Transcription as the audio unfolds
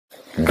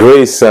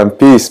Grace and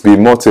peace be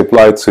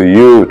multiplied to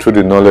you through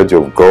the knowledge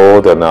of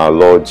God and our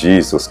Lord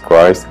Jesus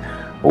Christ.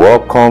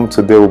 Welcome.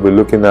 Today we'll be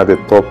looking at the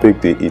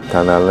topic, the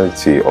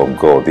eternality of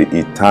God. The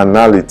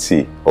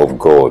eternality of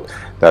God.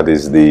 That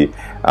is the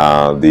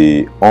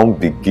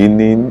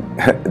unbeginning,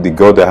 the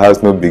God that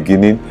has no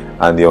beginning,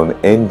 and the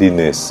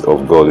unendingness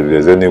of God. If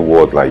there's any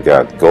word like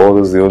that, God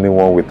is the only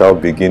one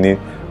without beginning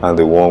and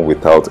the one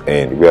without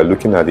end. We are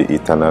looking at the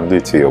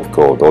eternality of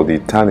God, or the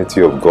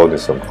eternity of God in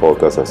some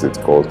cultures as it's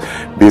called.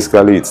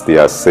 Basically, it's the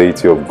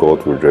aseity of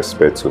God with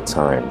respect to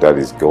time. That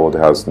is, God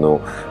has no,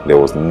 there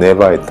was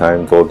never a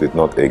time God did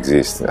not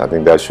exist. I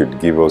think that should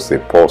give us a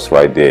pause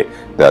right there,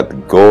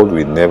 that God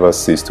will never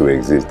cease to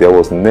exist. There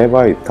was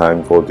never a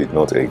time God did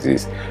not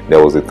exist.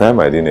 There was a time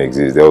I didn't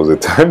exist. There was a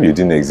time you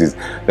didn't exist.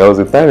 There was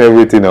a time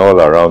everything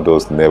all around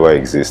us never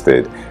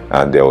existed.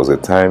 And there was a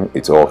time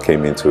it all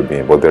came into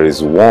being. But there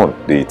is one,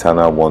 the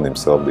eternal one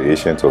himself, the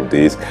ancient of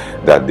days,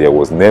 that there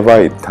was never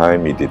a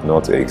time he did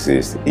not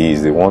exist. He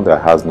is the one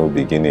that has no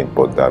beginning,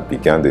 but that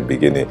began the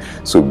beginning.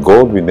 So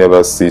God will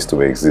never cease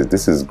to exist.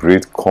 This is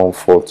great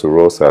comfort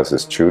to us as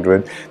his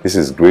children. This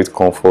is great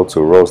comfort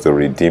to us, the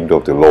redeemed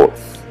of the Lord,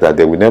 that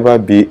there will never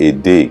be a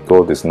day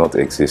God is not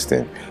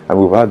existing. And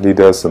we've had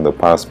leaders in the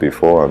past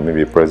before, and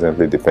maybe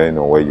presently, depending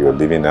on where you're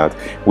living at,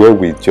 where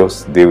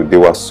they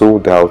were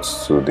sold out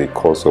to the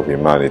cause of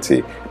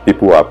humanity.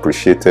 People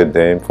appreciated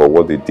them for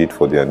what they did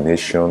for their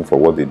nation, for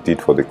what they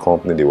did for the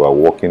company they were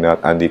working at,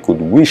 and they could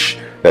wish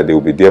that they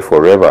would be there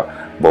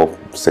forever.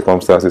 But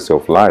circumstances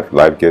of life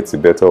gets the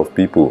better of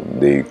people.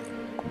 They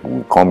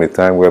come a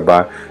time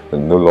whereby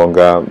no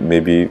longer,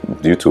 maybe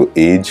due to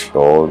age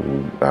or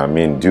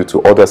due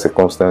to other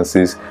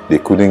circumstances, they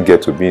couldn't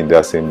get to be in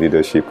that same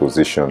leadership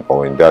position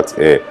or in that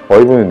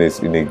or even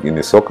in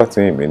a soccer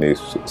team,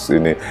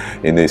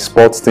 in a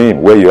sports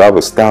team where you have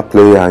a star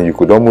player and you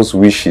could almost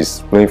wish he's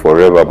playing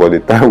forever, but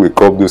the time we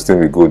come, those things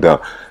will go down.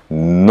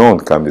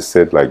 None can be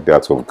said like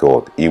that of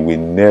God. He will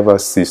never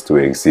cease to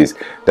exist.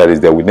 That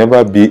is, there will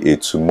never be a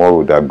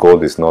tomorrow that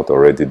God is not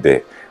already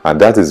there. And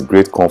that is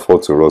great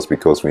comfort to us,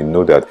 because we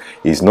know that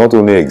he's not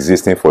only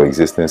existing for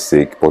existence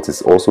sake, but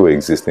it's also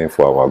existing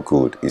for our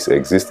good. He's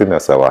existing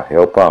as our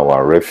helper,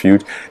 our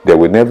refuge. There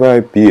will never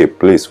be a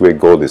place where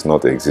God is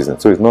not existing.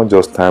 So it's not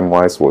just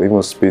time-wise, but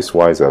even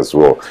space-wise as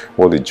well.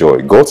 What a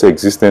joy. God's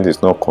existence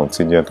is not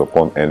contingent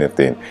upon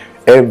anything.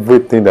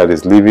 Everything that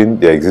is living,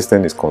 their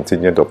existence is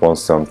contingent upon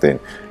something.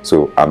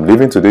 So I'm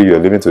living today, you're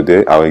living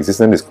today. Our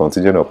existence is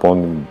contingent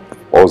upon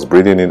us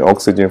breathing in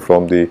oxygen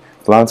from the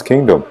plant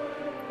kingdom.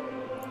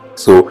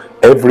 So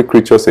every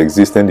creature's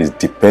existence is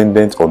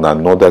dependent on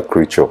another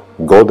creature.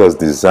 God has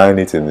designed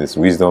it in his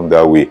wisdom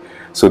that way,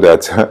 so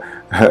that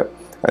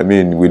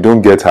we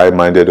don't get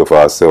high-minded of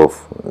ourselves.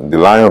 The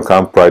lion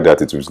can't pride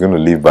that it was going to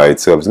live by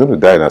itself. It's going to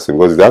die in itself,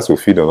 because it has to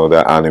feed on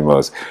other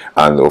animals.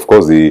 And of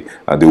course, the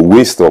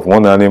waste of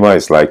one animal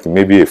is like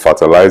maybe a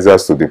fertilizer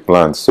to the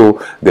plant.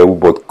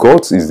 But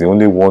God is the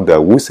only one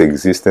whose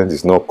existence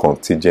is not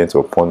contingent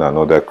upon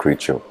another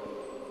creature.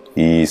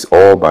 He is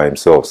all by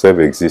himself,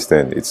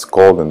 self-existent. It's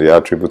called in the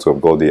attributes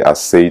of God, the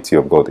aseity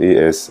of God,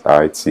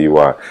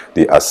 A-S-I-T-Y,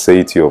 the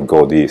aseity of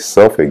God, the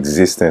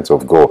self-existence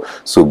of God.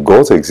 So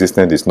God's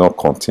existence is not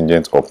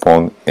contingent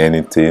upon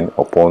anything,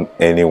 upon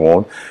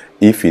anyone.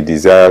 If he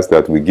desires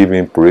that we give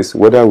him praise,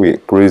 whether we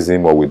praise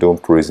him or we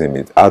don't praise him,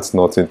 it adds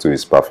nothing to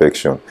his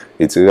perfection.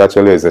 It's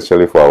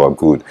actually for our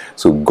good.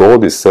 So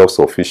God is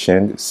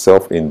self-sufficient,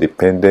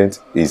 self-independent,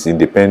 is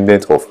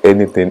independent of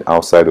anything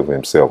outside of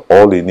himself.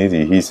 All he needs,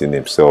 he is in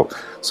himself.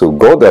 So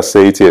God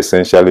aseity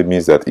essentially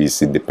means that he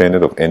is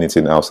independent of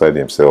anything outside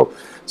himself.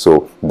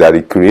 So that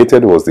he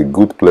created was the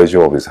good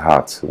pleasure of his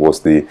heart, was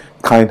the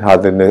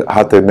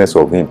kind-heartedness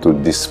of him to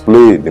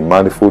display the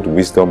manifold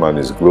wisdom and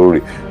his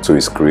glory to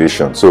his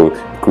creation. So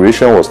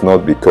creation was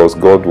not because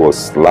God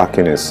was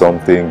lacking in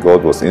something,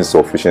 God was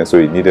insufficient, so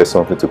he needed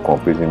something to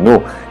complete it. No,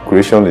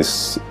 creation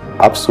is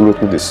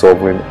absolutely the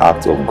sovereign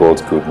act of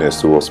God's goodness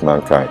towards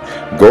mankind.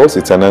 God's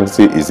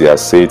eternality is the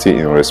aseity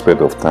in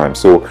respect of time.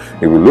 So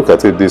if we look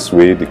at it this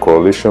way, the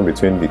correlation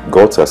between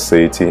God's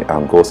aseity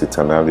and God's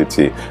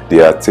eternality, the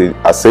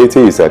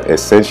aseity is that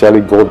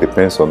essentially God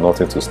depends on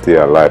nothing to stay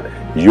alive.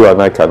 You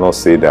and I cannot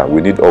say that.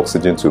 We need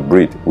oxygen to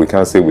breathe. We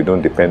can't say we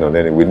don't depend on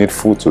anything. We need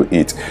food to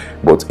eat.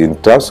 But in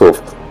terms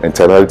of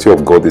eternality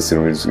of God, is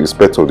in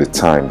respect of the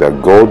time,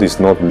 that God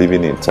is not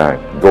living in time.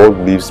 God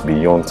lives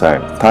beyond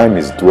time. Time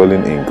is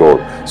dwelling in God.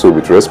 So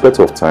with respect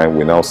of time,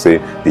 we now say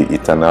the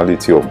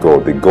eternality of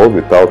God, the God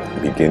without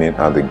beginning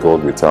and the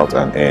God without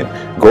an end.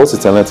 God's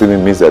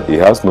eternality means that he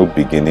has no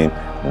beginning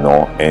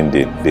nor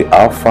ending. The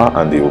Alpha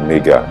and the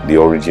Omega,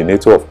 the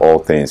originator of all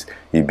things.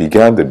 He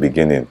began the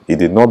beginning. He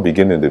did not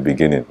begin in the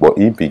beginning, but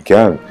he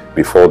began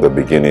before the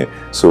beginning.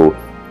 So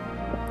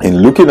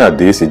in looking at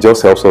this, it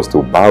just helps us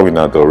to bow in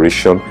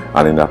adoration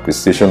and in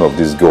appreciation of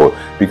this God,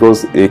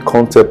 because a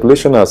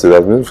contemplation, as it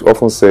has been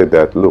often said,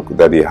 that look,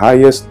 that the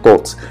highest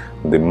thought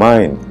the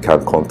mind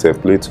can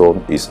contemplate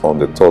on is on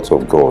the thought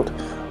of God.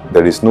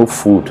 There is no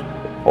food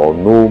or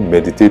no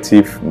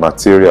meditative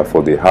material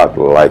for the heart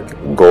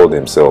like God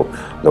himself.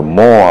 The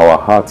more our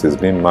heart is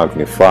being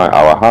magnified,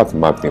 our heart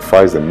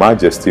magnifies the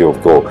majesty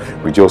of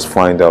God. We just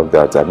find out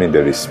that,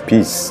 there is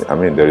peace.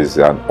 There is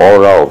an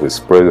aura of his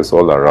presence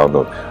all around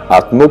us.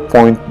 At no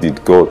point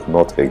did God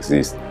not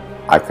exist.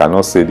 I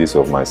cannot say this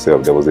of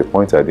myself. There was a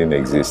point I didn't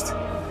exist.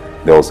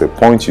 There was a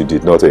point you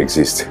did not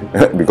exist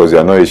because you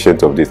are not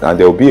ancient of this, and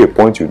there will be a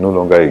point you no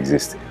longer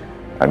exist.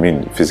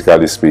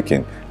 Physically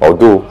speaking.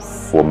 Although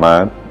for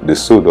man, the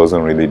soul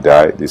doesn't really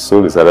die. The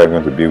soul is either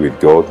going to be with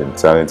God in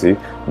eternity,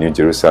 New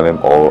Jerusalem,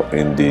 or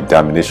in the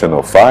damnation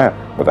of fire.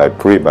 But I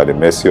pray by the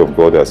mercy of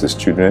God as his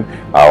children,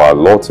 our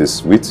lot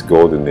is with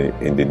God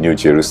in the New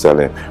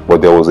Jerusalem.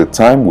 But there was a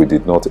time we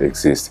did not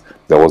exist.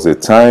 There was a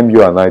time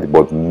you and I,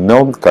 but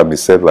none can be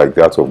said like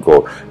that of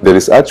God. There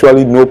is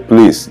actually no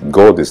place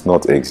God is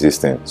not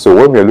existing. So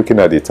when we are looking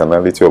at the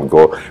eternality of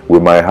God, we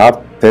might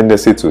have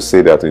tendency to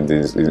say that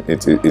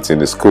it's in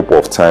the scope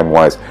of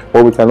time-wise,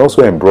 but we can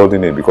also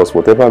embroaden it, because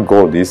whatever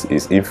God is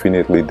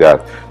infinitely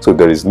that. So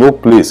there is no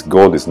place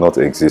God is not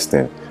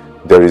existing.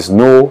 There is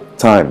no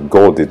time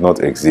God did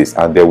not exist,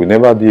 and there will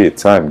never be a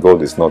time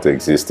God is not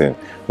existing.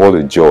 What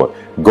a joy.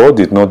 God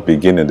did not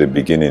begin in the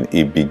beginning,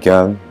 he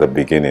began the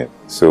beginning.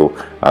 So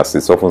as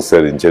it's often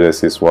said in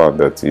Genesis 1,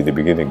 that in the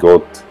beginning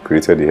God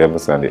created the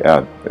heavens and the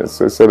earth.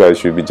 So it said that it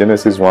should be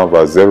Genesis 1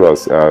 verse 0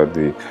 as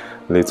the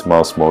late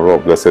Miles Monroe,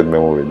 blessed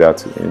memory,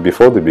 that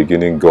before the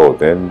beginning God,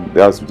 then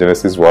that's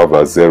Genesis 1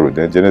 verse 0,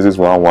 then Genesis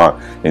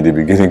 1:1, in the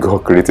beginning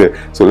God created.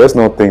 So let's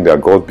not think that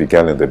God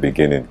began in the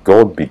beginning.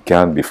 God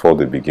began before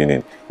the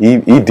beginning. He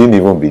didn't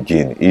even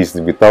begin. He's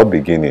without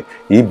beginning.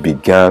 He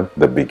began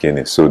the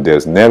beginning. So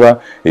there's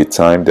never a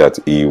time that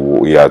he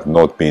had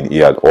not been. He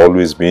had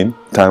always been.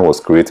 Time was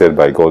created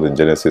by God in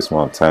Genesis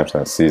 1, times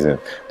and seasons.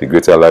 The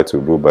greater light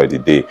will rule by the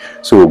day.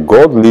 So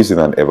God lives in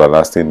an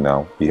everlasting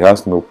now. He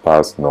has no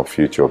past nor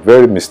future.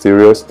 Very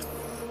mysterious.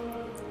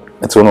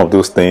 It's one of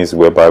those things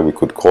whereby we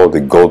could call the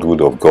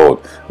Godhood of God.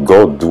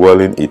 God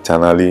dwelling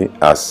eternally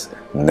as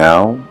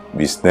now.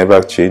 It's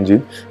never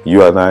changing.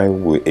 You and I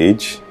will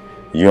age.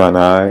 You and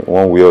I,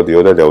 one way or the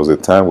other, there was a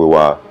time we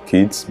were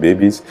kids,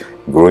 babies,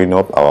 growing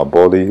up, our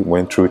body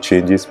went through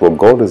changes, but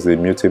God is the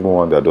immutable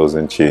one that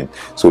doesn't change.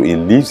 So he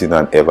lives in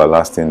an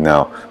everlasting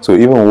now. So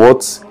even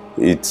what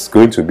it's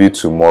going to be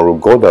tomorrow,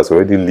 God has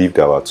already lived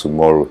our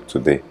tomorrow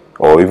today.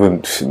 Or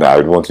even, I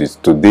want it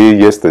today,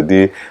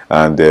 yesterday,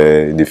 and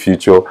in the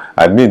future.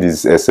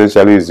 It's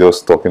essentially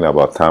just talking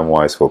about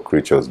time-wise for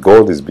creatures.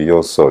 God is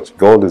beyond such.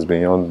 God is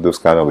beyond those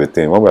kind of a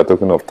thing. When we are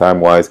talking of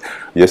time-wise,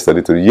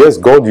 yesterday, today, yes,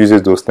 God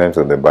uses those terms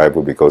in the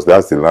Bible because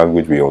that's the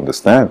language we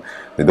understand.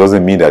 It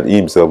doesn't mean that he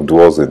himself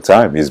dwells in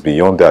time. He's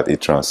beyond that.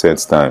 It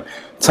transcends time.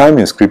 Time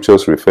in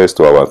scriptures refers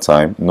to our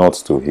time, not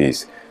to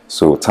his.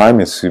 So time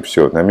in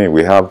scripture,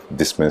 we have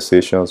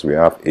dispensations, we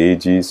have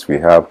ages, we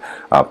have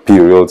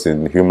periods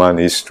in human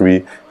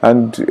history,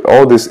 and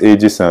all these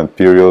ages and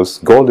periods,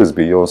 God is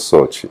beyond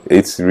such.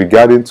 It's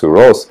regarding to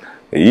us.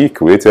 He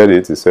created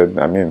it. He said,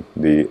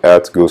 the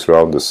earth goes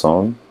around the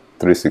sun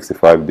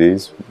 365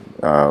 days.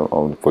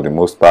 For the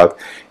most part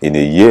in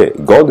a year.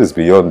 God is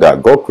beyond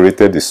that. God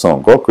created the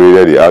sun. God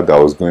created the earth that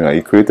was going on.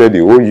 He created the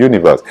whole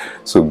universe.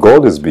 So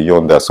God is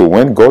beyond that. So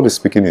when God is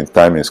speaking in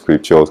time in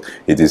scriptures,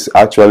 it is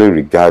actually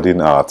regarding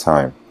our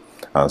time.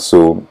 And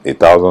so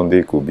 1,000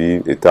 days could be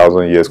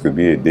 1,000 years, could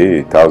be a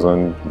day.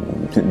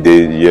 1,000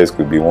 years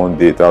could be 1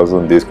 day.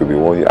 1,000 days could be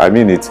 1 year.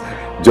 It's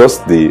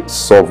just the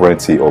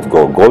sovereignty of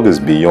God. God is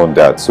beyond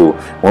that. So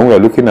when we are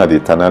looking at the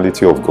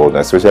eternality of God,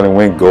 especially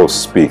when God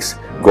speaks,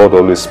 God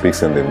always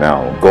speaks in the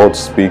now. God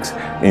speaks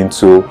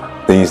into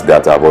things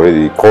that have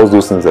already, calls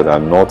those things that are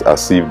not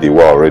as if they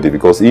were already,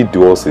 because he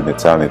dwells in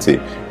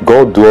eternity.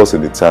 God dwells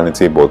in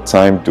eternity, but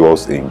time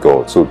dwells in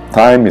God. So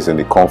time is in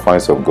the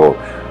confines of God.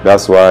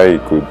 That's why he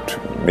could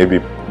maybe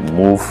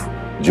move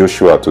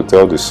Joshua to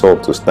tell the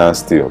sun to stand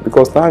still,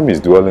 because time is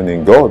dwelling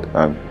in God.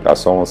 And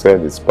as someone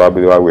said, it's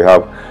probably why we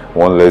have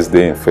one less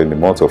day in the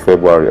month of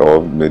February, or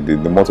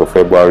the month of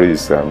February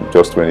is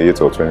just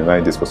 28 or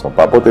 29 days for some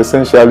part. But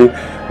essentially,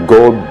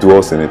 God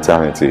dwells in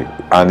eternity,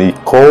 and he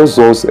calls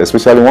us,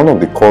 especially one of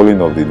the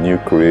calling of the new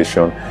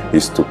creation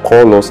is to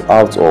call us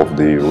out of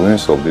the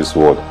ruins of this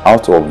world,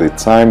 out of the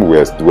time we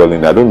are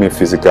dwelling. I don't mean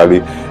physically.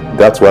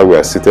 That's why we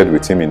are seated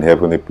with him in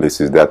heavenly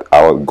places, that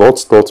our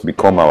God's thoughts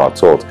become our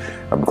thoughts.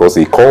 And because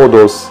he called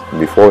us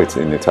before it's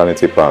in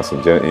eternity past, in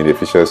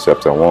Ephesians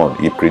chapter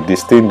 1, he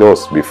predestined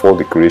us before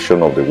the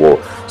creation of the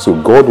world.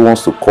 So God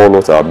wants to call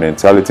us, our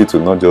mentality, to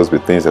not just be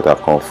things that are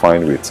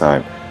confined with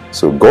time.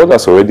 So God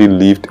has already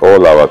lived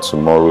all our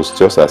tomorrows,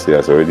 just as he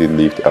has already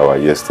lived our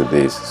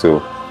yesterdays. So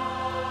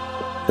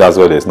that's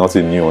why there's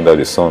nothing new under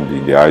the sun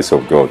in the eyes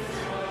of God.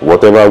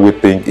 Whatever we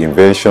think,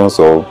 inventions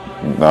or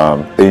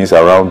things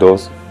around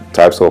us,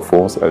 types of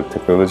phones,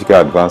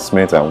 technological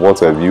advancement and what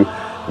have you,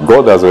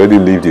 God has already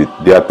lived it.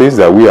 There are things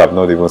that we have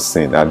not even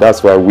seen, and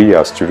that's why we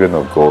as children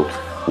of God,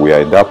 we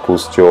are in that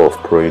posture of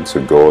praying to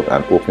God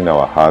and opening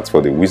our hearts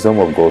for the wisdom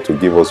of God to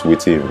give us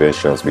witty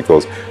inventions,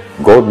 because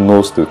God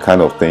knows the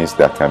kind of things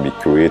that can be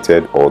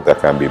created or that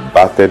can be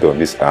battered on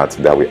this earth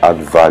that will add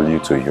value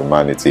to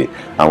humanity.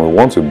 And we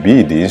want to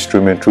be the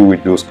instrument through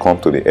which those come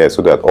to the earth,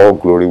 so that all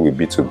glory will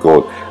be to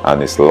God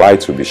and His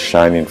light will be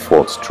shining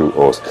forth through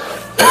us.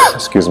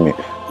 Excuse me.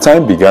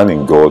 Time began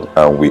in God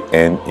and we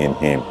end in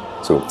Him.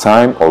 So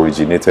time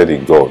originated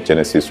in God.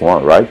 Genesis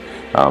 1, right?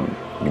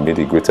 He made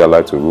a greater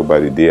light to rule by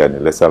the day and a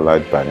lesser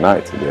light by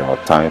night. There are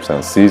times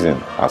and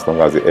seasons. As long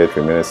as the earth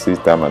remains, seed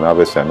time and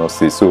harvest shall not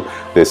cease. So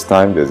there's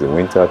time, there's the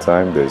winter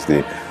time, there's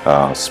the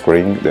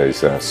spring, there's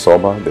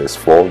summer, there's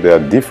fall. There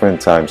are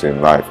different times in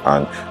life,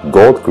 and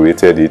God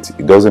created it.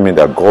 It doesn't mean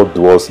that God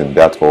dwells in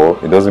that all.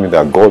 It doesn't mean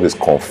that God is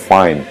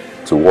confined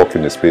to walk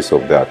in the space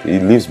of that. He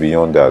lives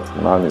beyond that.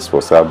 Man is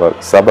for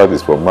Sabbath, Sabbath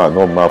is for man,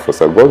 not man for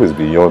Sabbath. God is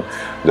beyond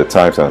the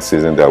times and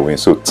seasons that we're in.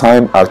 So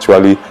time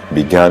actually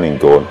began in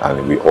God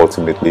and we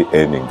ultimately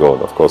end in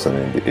God, of course, and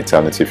in the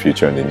eternity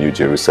future in the New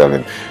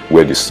Jerusalem,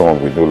 where the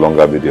sun will no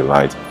longer be the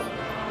light,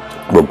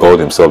 but God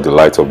Himself, the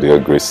light of the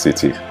great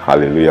city.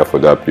 Hallelujah for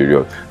that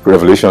period.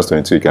 Revelation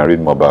 22, you can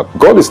read more about.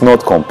 God is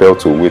not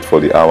compelled to wait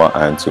for the hour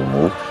and to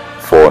move.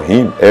 For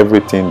Him,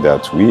 everything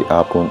that will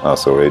happen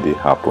has already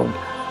happened.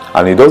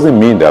 And it doesn't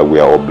mean that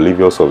we are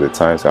oblivious of the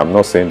times. I'm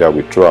not saying that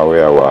we throw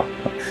away our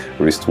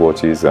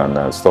wristwatches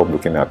and stop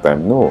looking at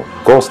time. No,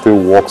 God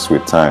still works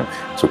with time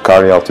to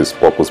carry out His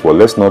purpose. But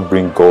let's not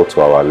bring God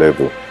to our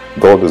level.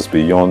 God is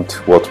beyond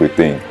what we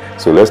think.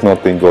 So let's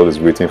not think God is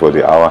waiting for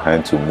the hour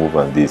hand to move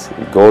on this.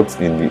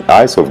 God, in the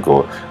eyes of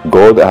God,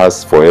 God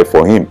has for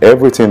Him,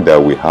 everything that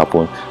will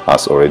happen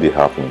has already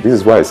happened. This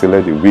is why I say,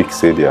 let the weak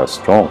say they are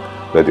strong.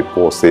 Let the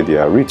poor say they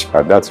are rich.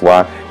 And that's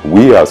why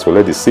we as well,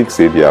 let the sick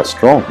say they are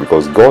strong,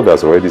 because God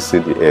has already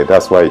seen the air.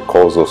 That's why He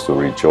calls us to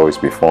rejoice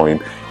before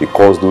Him. He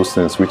calls those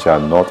things which are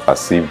not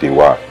as if they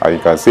were. And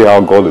you can see how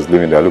God is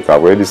living there. Look,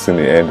 I've already seen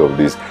the end of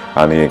this.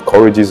 And He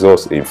encourages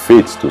us in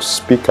faith to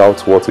speak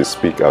out what He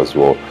speaks as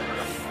well.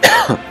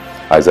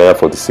 Isaiah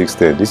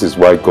 46:10. This is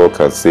why God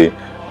can say,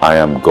 I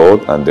am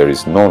God and there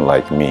is none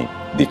like me,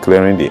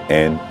 declaring the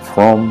end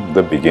from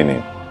the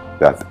beginning.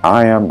 That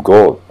I am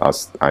God.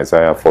 As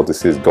Isaiah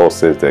 46, God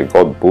says that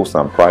God boasts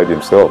and pride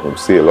Himself. We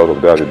see a lot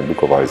of that in the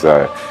book of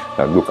Isaiah.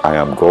 That look, I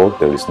am God,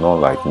 there is none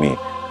like me.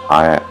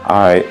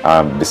 I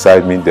am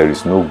beside me, there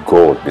is no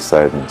God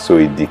beside me. So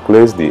He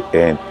declares the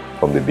end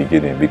from the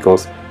beginning,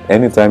 because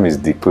anytime He's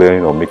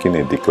declaring or making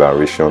a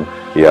declaration,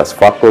 He has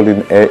factored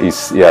in,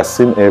 He has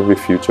seen every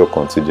future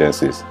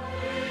contingencies.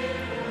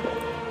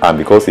 And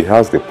because He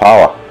has the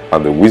power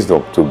and the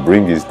wisdom to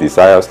bring His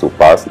desires to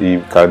pass,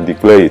 He can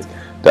declare it,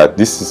 that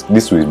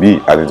this will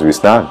be and it will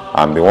stand.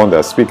 I'm the one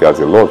that speaks as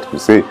the Lord, to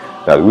say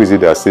that who is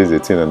it that says a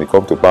thing and it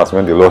come to pass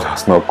when the Lord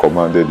has not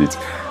commanded it.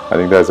 I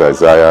think that's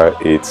Isaiah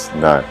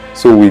 8:9.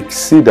 So we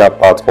see that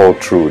part all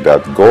through,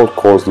 that God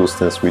calls those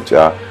things which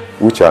are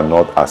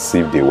not as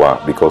if they were,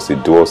 because He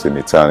dwells in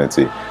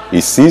eternity. He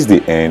sees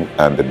the end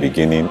and the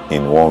beginning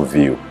in one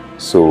view.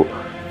 So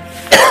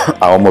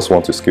I almost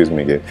want to, excuse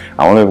me again,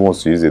 I only want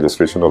to use the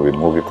illustration of a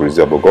movie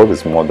producer, but God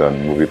is more than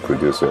a movie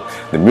producer.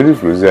 The movie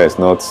producer is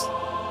not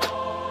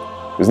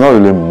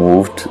really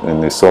moved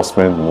in a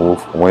suspense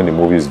move when the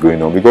movie is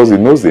going on, because he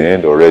knows the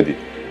end already.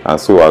 And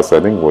so, as I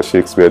think it was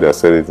Shakespeare that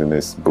said it in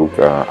his book,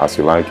 As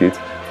You Like It,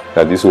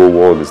 that this whole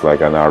world is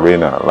like an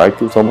arena,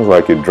 like it's almost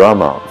like a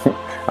drama.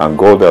 And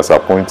God has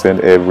appointed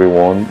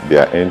everyone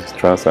their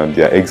entrance and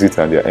their exit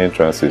and their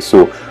entrances.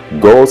 So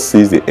God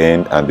sees the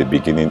end and the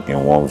beginning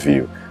in one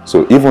view.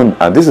 So even,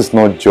 and this is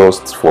not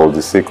just for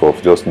the sake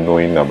of just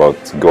knowing about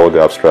God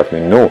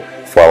abstractly. No,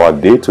 for our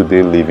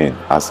day-to-day living,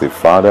 as a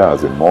father,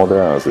 as a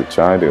mother, as a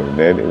child, in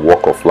any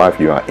walk of life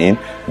you are in,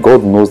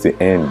 God knows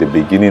the end, the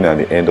beginning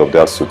and the end of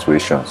that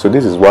situation. So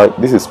this is why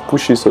this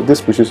pushes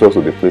us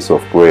to the place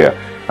of prayer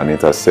and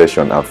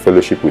intercession and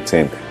fellowship with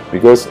Him.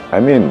 Because I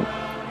mean,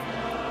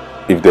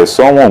 if there's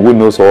someone who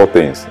knows all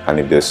things, and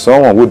if there's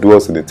someone who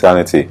dwells in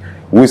eternity,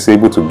 who is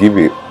able to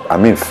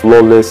give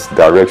flawless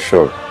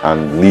direction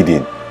and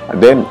leading,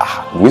 and then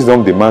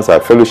wisdom demands our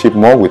fellowship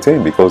more with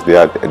Him, because they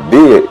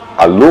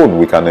alone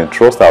we can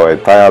entrust our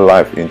entire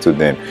life into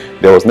them.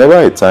 There was never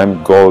a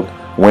time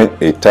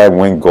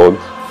when God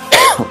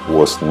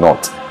was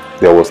not.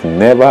 There was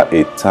never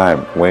a time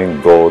when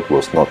God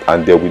was not,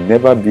 and there will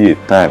never be a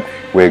time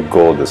where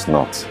God is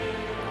not.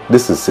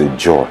 This is a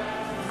joy.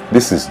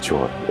 This is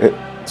joy.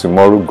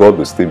 Tomorrow God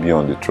will still be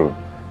on the throne.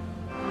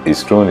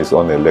 His throne is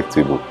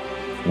unelectable.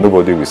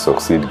 Nobody will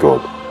succeed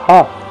God.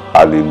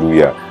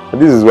 Hallelujah.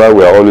 This is why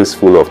we are always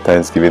full of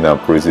thanksgiving and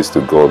praises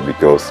to God,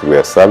 because we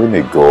are serving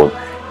a God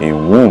in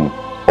whom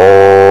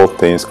all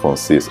things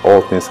consist.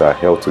 All things are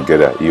held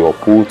together. He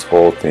upholds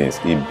all things.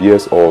 He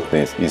bears all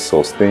things. He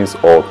sustains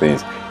all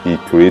things. He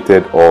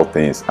created all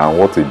things. And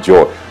what a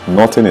joy.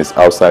 Nothing is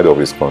outside of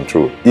His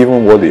control.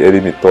 Even what the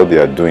enemy thought they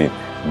are doing,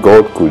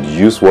 God could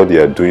use what they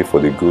are doing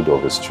for the good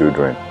of His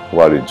children.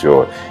 What a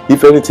joy.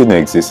 If anything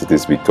exists, it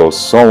is because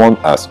someone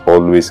has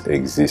always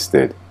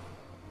existed.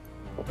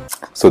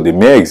 So the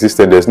mere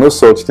existence, there's no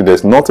such thing,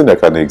 there's nothing that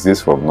can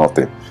exist from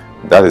nothing.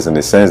 That is in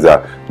the sense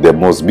that there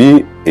must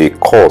be a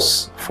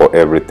cause for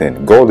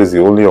everything. God is the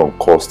only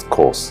uncaused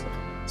cause.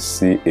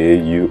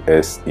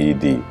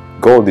 C-A-U-S-E-D.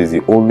 God is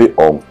the only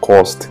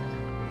uncaused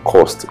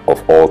cost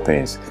of all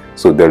things.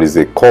 So there is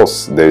a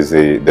cause, there's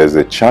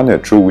a channel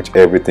through which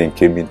everything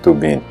came into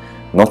being.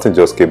 Nothing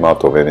just came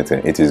out of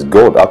anything. It is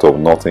God out of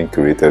nothing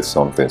created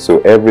something. So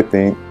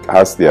everything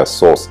has their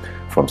source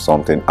from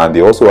something, and they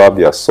also have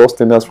their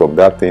sustenance from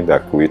that thing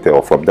that created,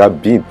 or from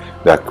that being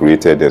that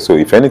created it. So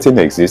if anything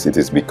exists, it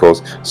is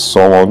because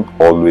someone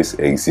always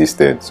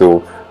existed.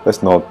 So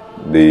let's not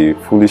the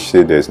foolish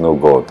say there's no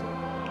God.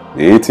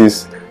 The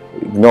atheists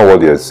ignore what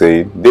they are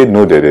saying. They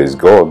know that there is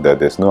God, that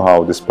there's no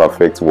how this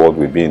perfect world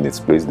will be in its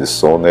place, the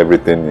sun,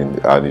 everything,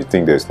 and you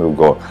think there's no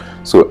God.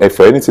 So if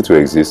for anything to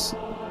exist,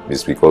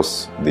 it's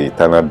because the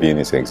eternal being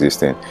is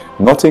existing.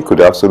 Nothing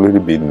could absolutely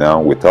be now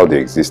without the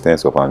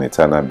existence of an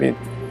eternal being.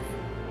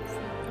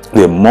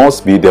 There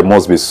must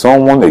be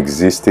someone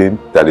existing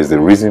that is the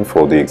reason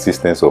for the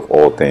existence of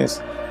all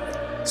things.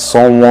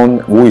 Someone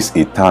who is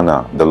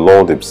eternal, the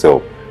Lord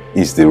himself,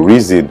 is the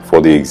reason for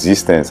the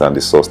existence and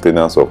the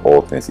sustenance of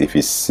all things. If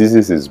he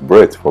seizes his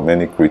breath from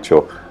any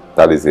creature,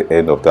 that is the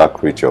end of that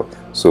creature.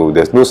 So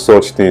there's no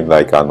such thing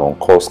like an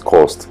uncaused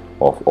cost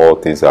of all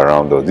things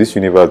around us. This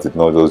universe did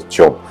not just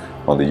jump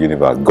on the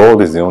universe.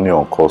 God is the only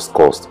uncaused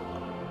cost,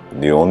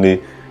 the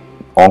only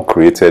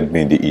uncreated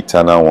being, the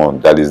eternal one,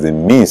 that is the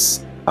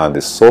means and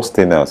the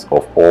sustenance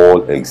of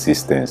all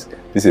existence.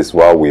 This is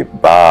why we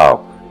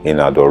bow in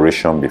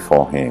adoration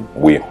before him.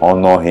 We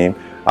honor him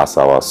as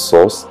our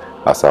source,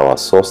 as our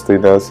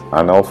sustenance,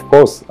 and of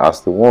course as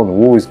the one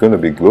who is going to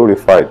be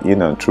glorified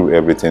in and through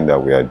everything that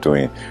we are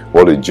doing.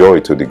 What a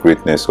joy to the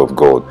greatness of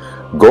God.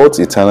 God's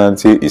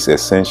eternity is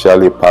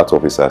essentially part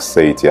of his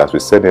aseity. As we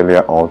said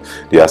earlier on,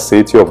 the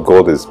aseity of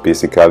God is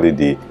basically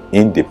the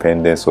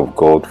independence of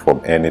God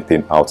from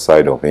anything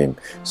outside of him.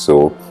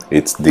 So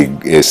it's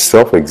the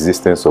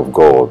self-existence of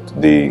God,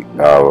 the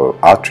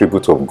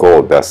attribute of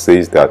God that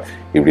says that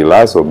he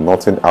relies on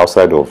nothing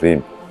outside of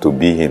him to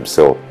be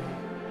himself.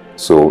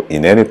 So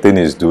in anything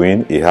he's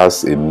doing, he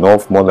has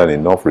enough, more than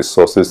enough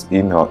resources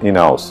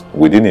in-house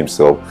within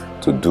himself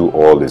to do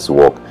all his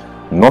work.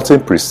 Nothing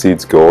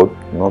precedes God,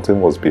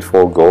 nothing was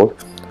before God,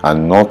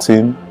 and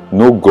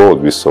no God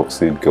will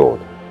succeed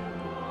God.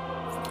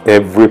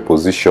 Every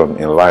position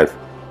in life,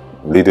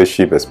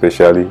 leadership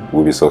especially,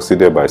 will be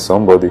succeeded by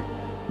somebody.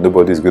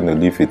 Nobody is going to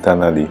live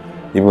eternally.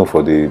 Even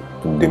for the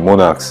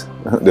monarchs,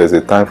 there's a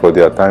time for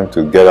their time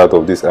to get out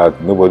of this earth.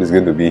 Nobody's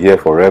going to be here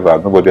forever.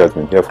 Nobody has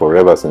been here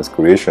forever since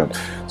creation.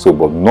 So,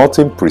 but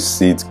nothing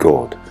precedes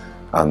God,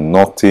 and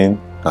no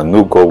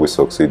God will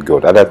succeed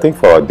God. And I think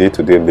for our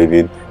day-to-day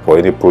living, for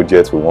any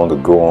project we want to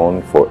go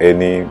on, for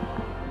any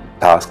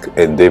task,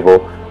 endeavor,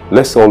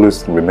 let's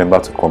always remember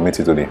to commit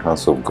it to the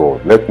hands of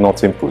God. Let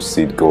nothing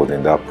precede God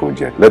in that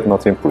project. Let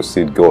nothing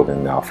precede God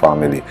in our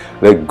family.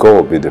 Let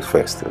God be the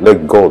first.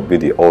 Let God be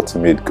the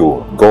ultimate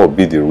goal. God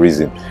be the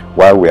reason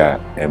why we are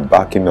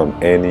embarking on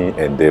any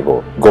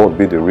endeavor. God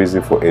be the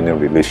reason for any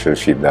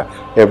relationship. That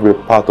every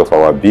part of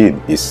our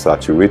being is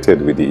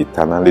saturated with the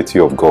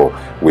eternality of God.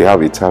 We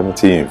have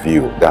eternity in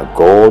view. That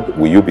God,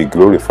 will you be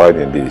glorified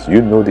in this?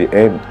 You know the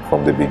end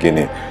from the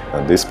beginning.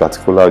 And this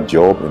particular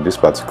job, in this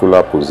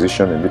particular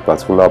position, in this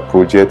particular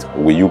project,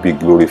 will you be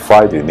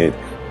glorified in it?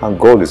 And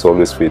God is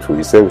always faithful.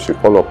 He said we should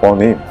call upon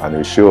him, and he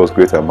will show us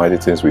great and mighty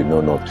things we know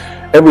not.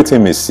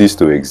 Everything may cease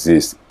to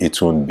exist. It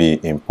would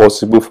be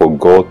impossible for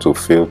God to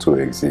fail to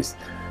exist.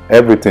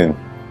 Everything,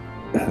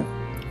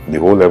 the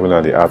whole heaven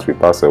and the earth will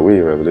pass away,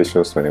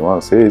 Revelation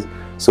 21 says.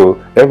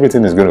 So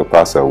everything is going to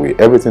pass away.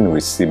 Everything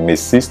may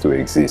cease to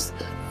exist.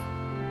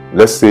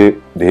 Let's say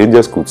the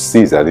angels could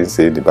cease. I didn't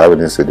say, the Bible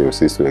didn't say they will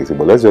cease to exist,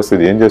 but let's just say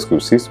the angels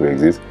could cease to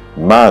exist.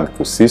 Man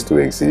could cease to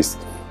exist.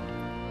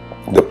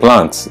 The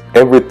plants,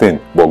 everything,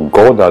 but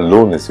God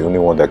alone is the only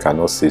one that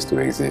cannot cease to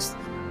exist.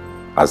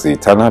 As the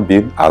eternal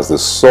being, as the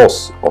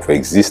source of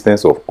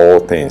existence of all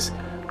things,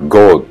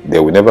 God,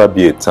 there will never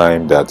be a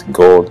time that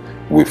God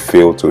will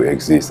fail to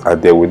exist,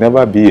 and there will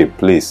never be a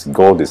place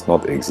God is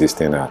not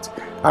existing at.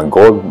 And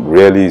God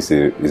really is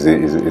a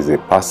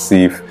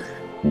passive.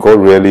 God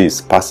really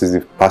is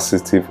passively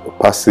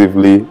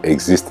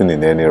existing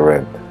in any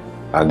realm.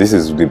 And this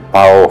is the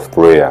power of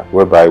prayer,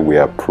 whereby we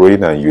are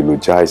praying and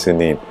eulogizing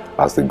him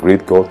as the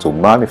great God to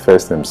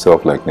manifest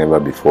himself like never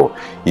before.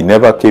 He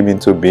never came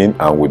into being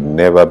and would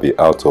never be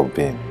out of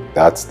being.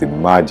 That's the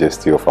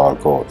majesty of our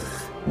God.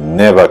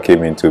 Never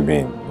came into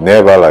being.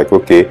 Never like,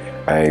 okay,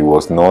 and he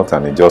was not,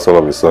 and he just all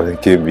of a sudden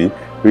came in.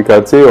 We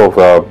can say of,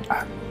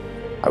 I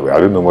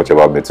don't know much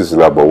about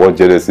Methuselah, but what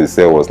Genesis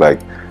said was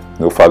like,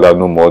 no father,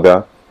 no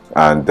mother.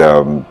 And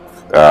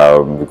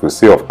we could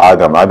say of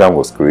Adam. Adam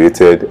was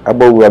created,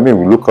 but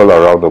we look all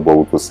around, but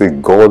we could say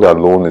God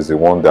alone is the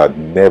one that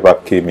never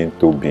came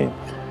into being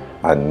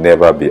and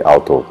never be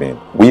out of being.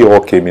 We all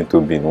came into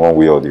being one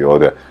way or the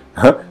other.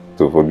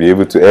 So for be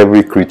able to,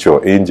 every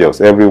creature, angels,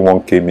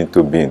 everyone came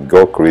into being.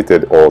 God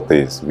created all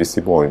things,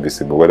 visible or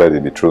invisible, whether they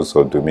be thrones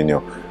or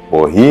dominion.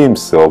 But he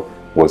himself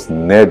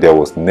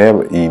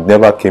he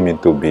never came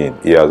into being.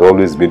 He has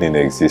always been in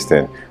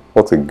existence.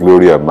 What a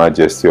glory and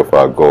majesty of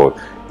our God.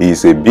 He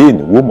is a being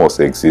who must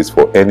exist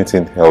for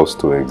anything else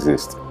to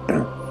exist.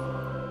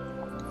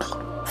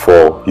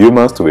 For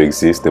humans to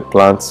exist, the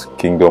plant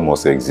kingdom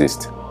must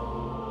exist.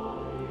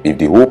 If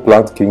the whole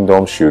plant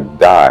kingdom should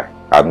die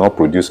and not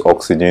produce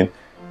oxygen,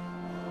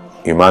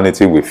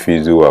 humanity will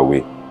fizzle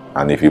away.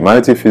 And if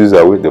humanity fizzles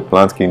away, the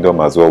plant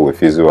kingdom as well will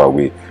fizzle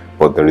away.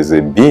 But there is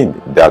a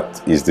being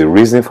that is the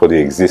reason for the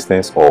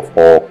existence of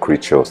all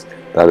creatures.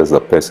 That is the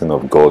person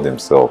of God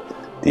himself.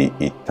 The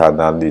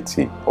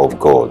eternality of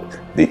God.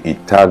 The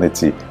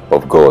eternity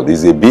of God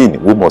is a being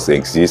who must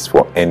exist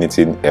for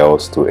anything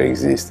else to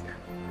exist.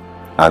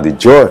 And the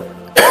joy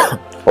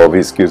of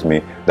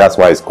it, that's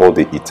why it's called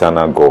the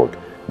eternal God.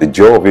 The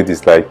joy of it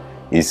is like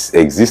his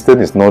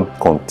existence is not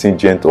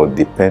contingent or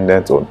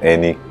dependent on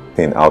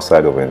anything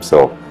outside of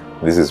himself.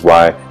 This is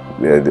why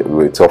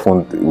it's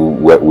often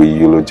we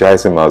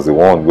eulogize him as the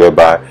one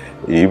whereby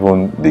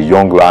even the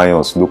young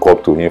lions look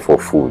up to him for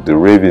food. The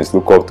ravens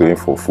look up to him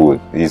for food.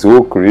 His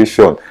whole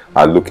creation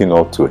are looking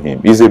up to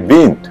him. He's a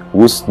being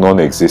whose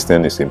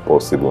non-existence is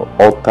impossible,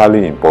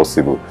 utterly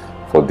impossible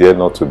for there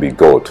not to be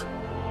God.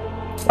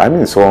 I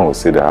mean, someone will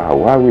say that,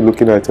 why are we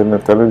looking at the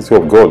eternality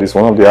of God? It's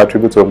one of the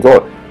attributes of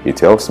God. It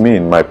helps me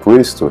in my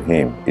praise to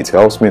him. It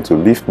helps me to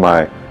lift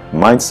my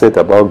mindset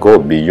about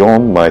God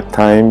beyond my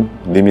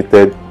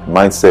time-limited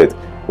mindset,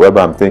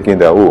 whereby I'm thinking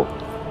that, oh,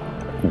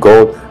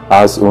 God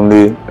has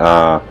only,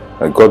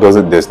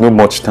 there's no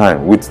much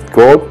time. With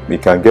God, we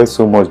can get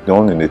so much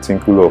done in the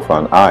twinkle of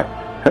an eye.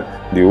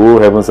 The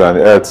whole heavens and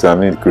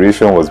earth,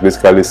 creation was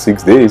basically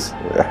 6 days.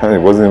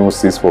 It wasn't even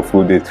 6 for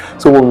full days.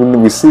 So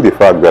when we see the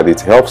fact that it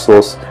helps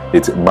us,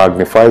 it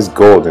magnifies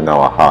God in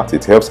our heart.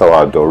 It helps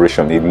our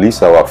adoration. It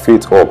lifts our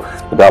faith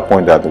up to that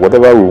point that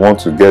whatever we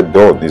want to get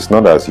done is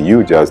not as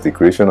huge as the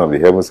creation of the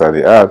heavens and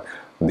the earth.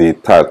 The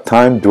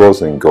time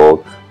dwells in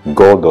God.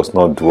 God does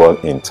not dwell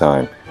in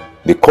time.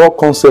 The core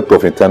concept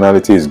of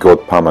eternality is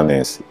God's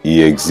permanence.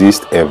 He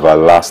exists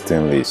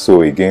everlastingly.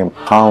 So again,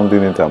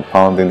 pounding it and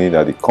pounding it,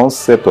 that the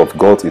concept of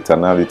God's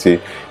eternality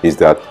is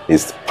that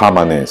it's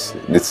permanence.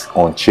 It's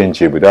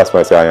unchangeable. That's why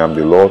I say, I am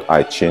the Lord,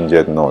 I change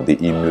it not. The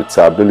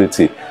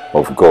immutability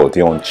of God,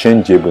 the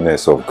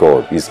unchangeableness of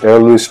God is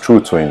always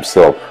true to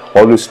himself,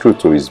 always true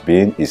to his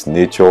being, his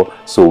nature.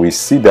 So we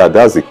see that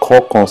that's the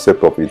core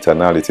concept of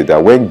eternality,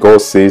 that when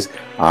God says,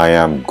 I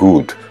am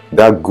good,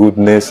 that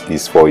goodness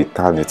is for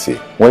eternity.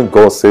 When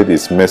God said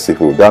he's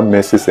merciful, that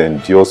mercy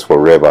endures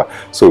forever.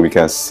 So we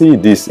can see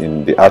this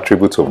in the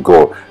attributes of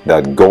God,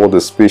 that God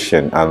is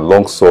patient and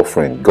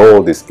long-suffering.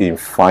 God is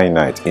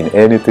infinite in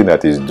anything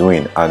that he's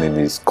doing, and it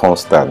is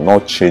constant,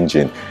 not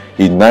changing.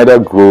 He neither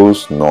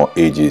grows nor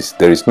ages.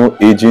 There is no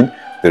aging,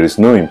 there is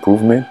no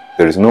improvement,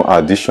 there is no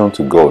addition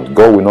to God.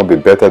 God will not be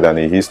better than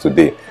he is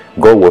today.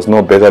 God was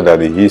not better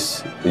than he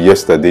is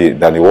yesterday,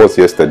 than he was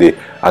yesterday,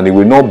 and he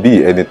will not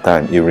be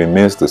anytime. He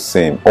remains the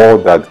same. All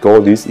that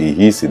God is,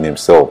 he is in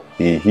himself.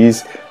 He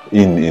is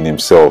in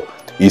himself.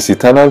 His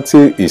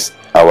eternality is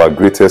our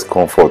greatest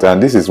comfort,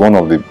 and this is one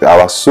of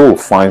our soul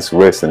finds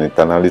rest in the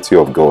eternality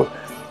of God.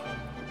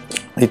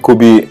 It could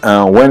be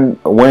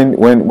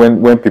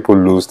when people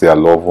lose their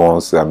loved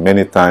ones,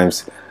 many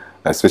times,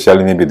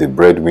 especially maybe the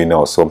breadwinner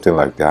or something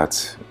like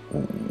that.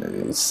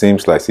 It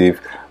seems like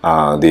if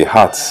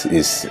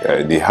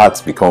the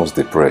heart becomes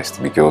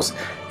depressed, because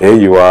here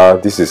you are,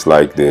 this is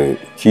like the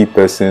key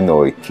person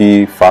or a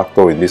key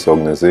factor in this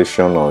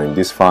organization or in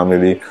this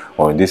family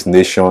or in this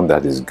nation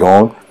that is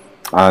gone,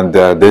 and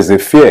there's a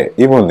fear.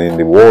 Even in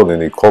the world,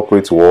 in the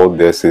corporate world,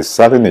 there's a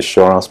certain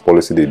insurance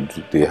policy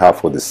they have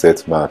for the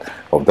settlement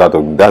of that.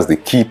 That's the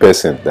key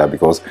person, that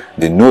because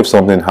they know if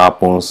something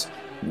happens,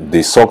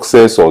 the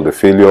success or the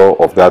failure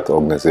of that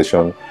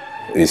organization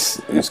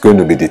is going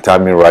to be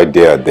determined right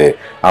there and there.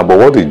 But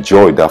what a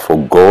joy that for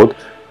God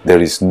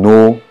there is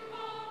no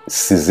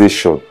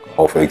cessation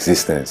of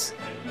existence.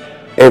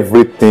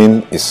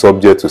 Everything is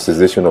subject to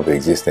cessation of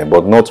existence,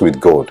 but not with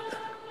God.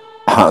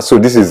 So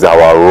this is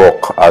our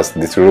rock, as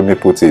Deuteronomy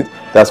puts it.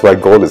 That's why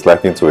God is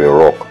likened to a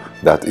rock.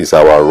 That is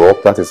our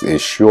rock. That is a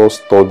sure,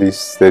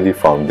 steady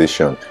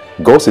foundation.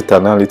 God's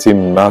eternality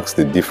marks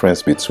the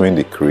difference between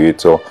the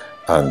Creator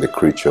and the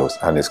creatures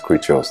and his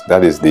creatures.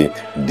 That is the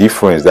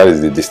difference. That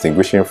is the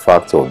distinguishing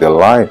factor. The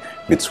line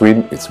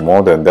between, it's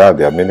more than that.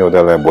 There are many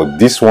other lines, but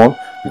this one,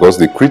 because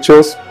the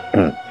creatures,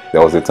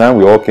 there was a time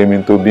we all came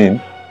into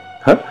being.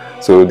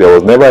 So there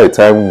was never a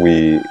time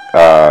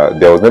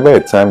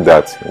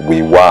that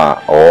we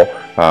were, or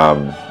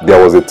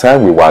there was a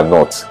time we were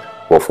not.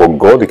 But for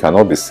God, it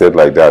cannot be said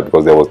like that,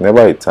 because there was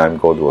never a time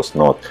God was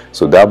not.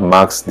 So that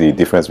marks the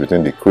difference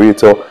between the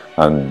Creator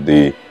and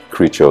the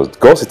creatures.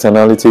 God's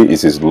eternality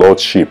is his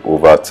lordship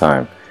over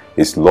time.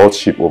 His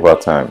lordship over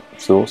time.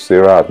 So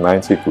Sarah at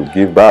 90 could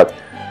give birth.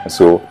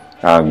 So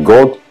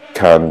God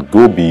can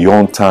go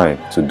beyond time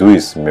to do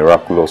his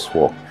miraculous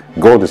work.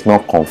 God is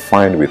not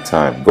confined with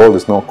time. God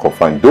is not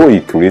confined, though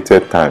he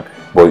created time,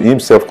 but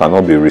himself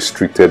cannot be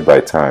restricted by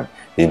time.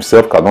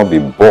 himself cannot be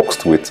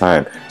boxed with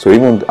time. So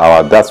even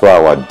that's why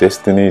our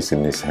destiny is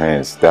in his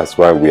hands. That's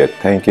why we are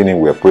thanking him,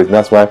 we are praising.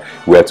 That's why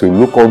we are to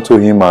look unto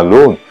him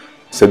alone.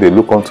 So they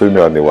look unto him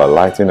and they were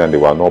lightened and they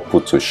were not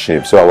put to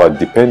shame. So our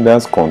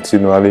dependence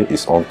continually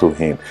is unto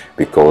him,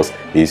 because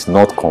he is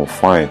not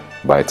confined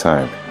by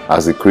time.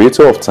 As the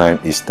creator of time,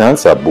 he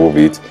stands above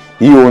it.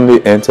 He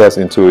only enters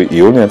into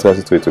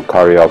it to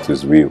carry out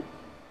his will.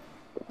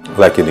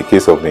 Like in the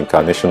case of the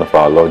incarnation of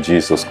our Lord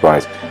Jesus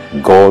Christ,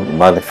 God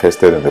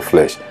manifested in the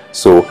flesh.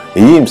 So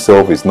he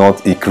himself is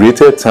not, he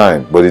created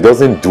time, but he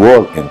doesn't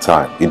dwell in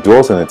time. He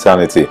dwells in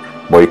eternity.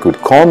 But he could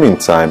come in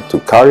time to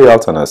carry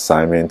out an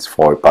assignment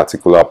for a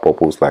particular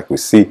purpose, like we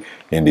see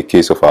in the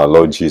case of our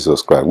Lord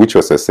Jesus Christ, which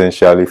was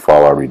essentially for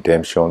our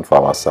redemption, for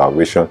our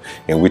salvation,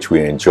 in which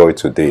we enjoy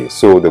today.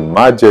 So the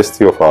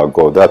majesty of our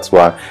God, that's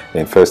why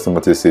in 1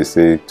 Timothy says,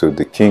 to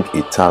the King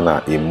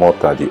eternal,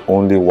 immortal, the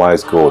only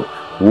wise God,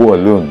 who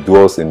alone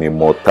dwells in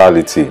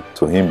immortality,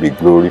 to him be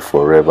glory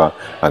forever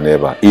and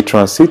ever. He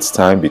transcends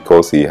time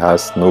because he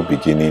has no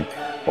beginning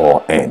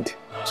or end.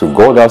 So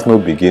God has no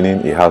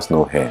beginning, he has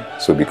no end.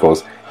 So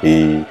because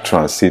he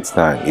transcends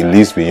time, he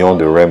lives beyond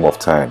the realm of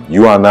time.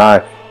 You and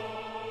I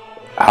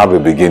have a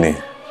beginning.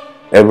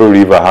 Every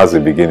river has a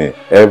beginning.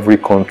 Every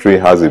country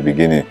has a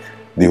beginning.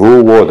 The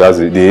whole world has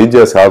the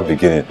angels have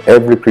beginning.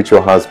 Every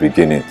creature has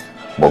beginning.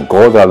 But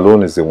God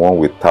alone is the one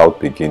without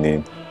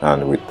beginning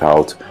and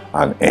without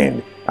an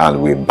end.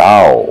 And we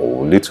bow.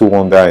 Little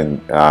wonder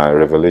in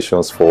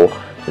Revelations 4,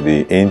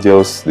 the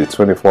angels, the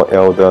 24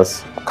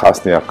 elders,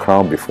 casting a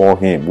crown before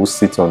him who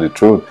sits on the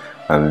throne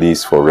and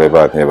lives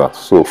forever and ever.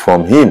 So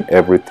from him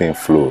everything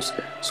flows.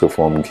 So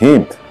from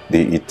him,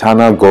 the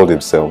eternal God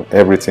himself,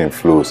 everything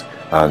flows.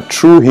 And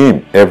through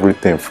him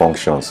everything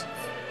functions.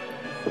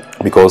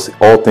 Because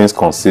all things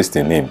consist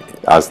in him.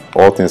 As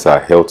all things are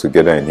held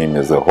together in him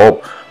as the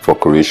hub for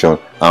creation.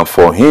 And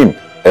for him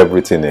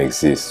everything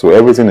exists. So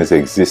everything is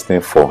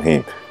existing for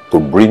him, to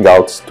bring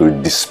out, to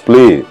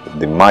display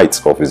the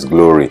might of his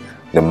glory,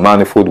 the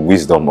manifold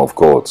wisdom of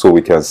God. So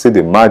we can see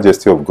the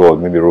majesty of God.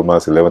 Maybe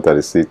Romans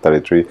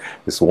 11:33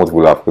 is what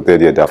we'll have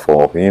quoted here, that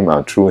for him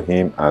and through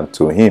him and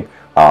to him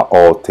are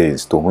all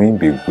things. To him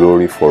be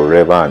glory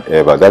forever and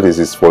ever. That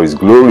is for his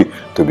glory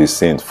to be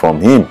seen. From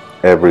him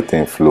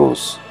everything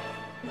flows.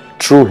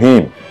 Through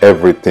him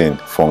everything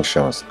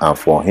functions, and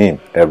for him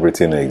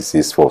everything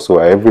exists for. So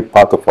every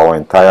part of our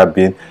entire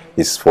being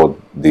is for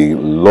the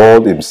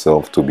Lord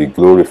himself to be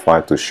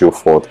glorified, to show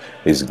forth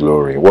his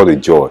glory. What a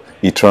joy.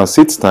 He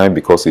transcends time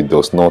because he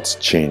does not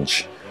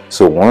change.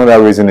 So one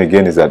other reason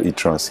again is that he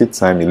transcends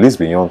time, he lives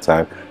beyond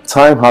time.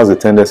 Time has a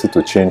tendency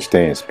to change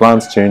things.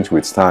 Plants change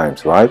with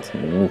times, right?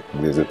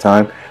 There's a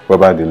time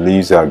whereby the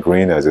leaves are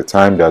green, there's a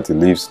time that the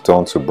leaves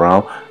turn to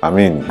brown. I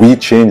mean, we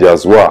change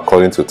as well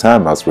according to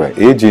time as we're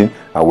aging,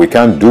 and we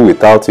can't do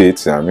without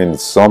it. I mean,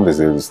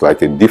 it's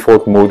like a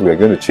default mode, we're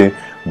going to change.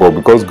 But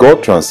because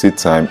God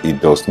transcends time,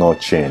 it does not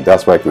change.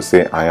 That's why I could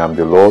say, I am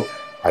the Lord,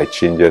 I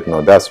change it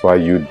not. That's why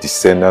you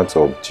descendants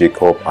of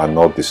Jacob are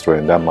not destroyed,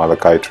 in that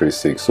Malachi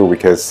 3:6. So we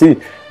can see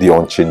the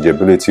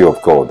unchangeability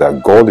of God,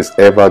 that God is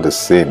ever the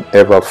same,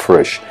 ever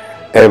fresh,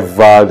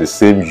 ever the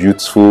same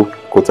youthful,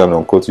 quote and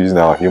unquote, using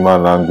our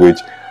human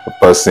language,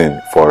 person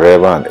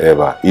forever and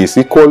ever. He is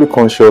equally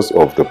conscious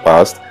of the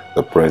past,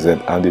 the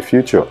present, and the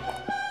future.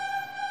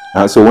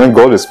 And so when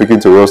God is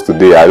speaking to us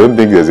today, I don't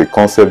think there's a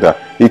concept that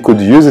he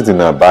could use it in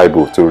our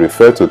Bible to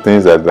refer to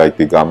things that, like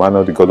the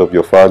Gamano, the God of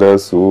your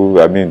fathers, who,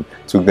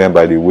 took them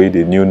by the way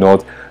they knew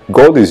not.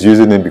 God is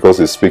using it because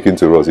he's speaking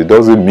to us. It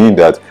doesn't mean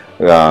that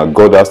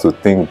God has to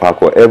think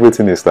backward.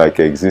 Everything is like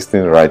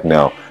existing right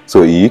now.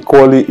 So he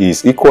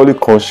is equally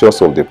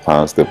conscious of the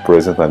past, the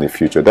present, and the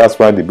future. That's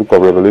why the book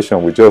of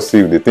Revelation, we just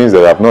see the things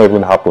that have not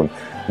even happened.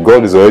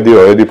 God is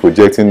already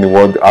projecting the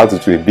world as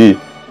it will be.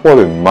 What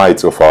a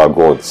might of our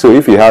God. So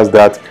if he has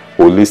that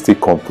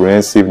holistic,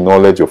 comprehensive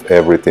knowledge of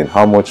everything,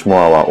 how much more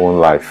our own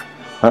life?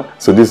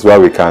 So this is why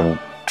we can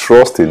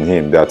trust in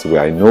him, that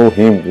I know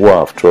him who I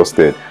have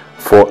trusted.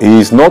 For he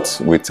is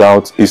not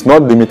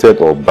limited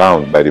or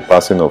bound by the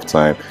passing of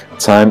time.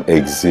 Time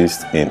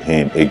exists in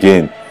him.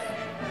 Again,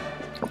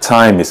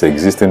 time is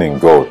existing in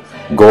God.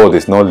 God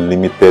is not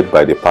limited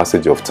by the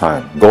passage of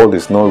time. God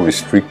is not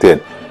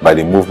restricted by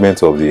the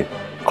movement of the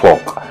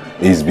clock.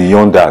 Is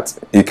beyond that.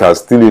 He can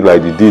still live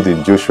like he did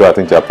in Joshua, I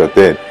think chapter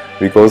 10,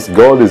 because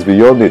God is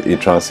beyond it. He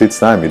transcends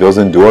time. He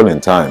doesn't dwell in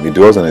time. He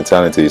dwells in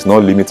eternity. He's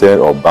not limited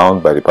or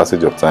bound by the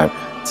passage of time.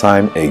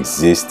 Time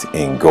exists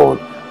in God.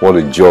 What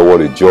a joy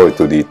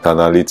to the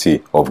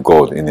eternality of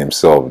God in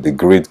himself, the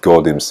great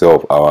God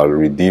himself, our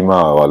Redeemer,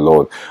 our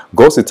Lord.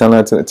 God's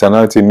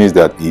eternality means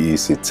that he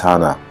is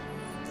eternal.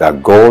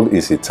 That God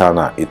is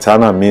eternal.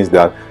 Eternal means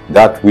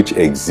that which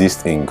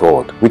exists in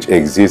God, which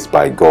exists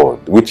by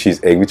God, which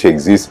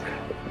exists,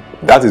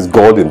 that is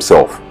God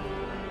himself.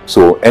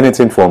 So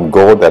anything from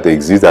God that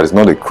exists that is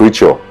not a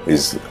creature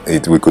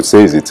we could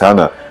say is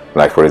eternal.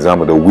 Like for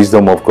example, the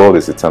wisdom of God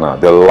is eternal.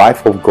 The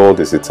life of God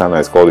is eternal.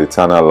 It's called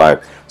eternal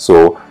life.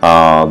 So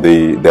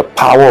the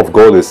power of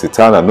God is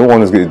eternal.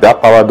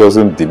 That power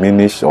doesn't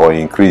diminish or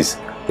increase.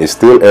 It's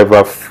still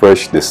ever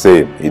fresh, the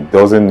same. It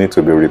doesn't need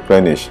to be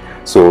replenished.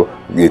 So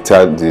the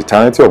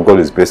eternity of God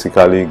is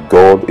basically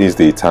God is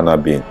the eternal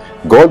being.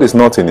 God is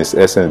not in his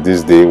essence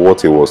this day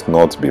what he was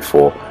not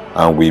before,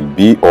 and we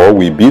be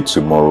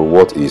tomorrow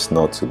what he is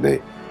not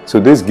today. So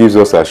this gives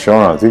us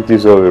assurance. It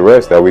gives us the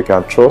rest that we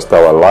can trust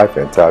our life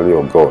entirely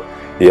on God.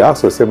 He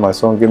asked us, say, my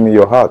son, give me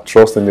your heart.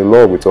 Trust in the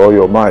Lord with all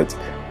your might.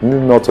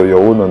 Not of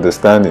your own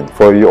understanding.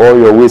 For all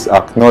your ways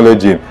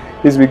acknowledge him.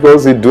 It's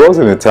because he dwells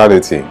in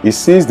eternity. He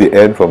sees the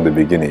end from the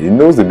beginning. He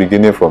knows the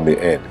beginning from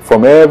the end.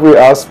 From every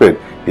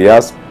aspect, he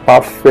has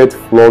perfect,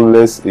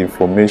 flawless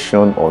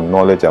information or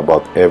knowledge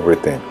about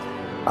everything.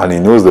 And he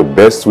knows the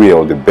best way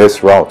or the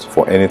best route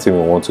for anything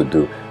we want to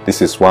do.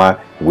 This is why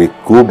we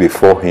go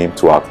before him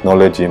to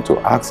acknowledge him, to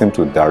ask him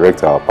to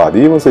direct our path.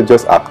 He even said,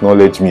 just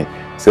acknowledge me.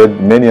 He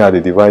said, many are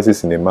the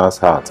devices in a man's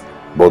heart,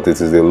 but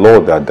it is the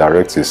Lord that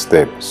directs his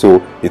step.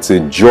 So it's a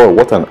joy,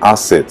 what an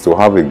asset to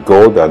have a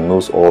God that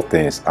knows all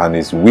things and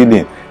is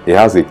willing. He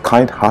has a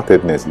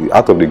kind-heartedness.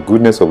 Out of the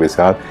goodness of his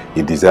heart,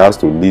 he desires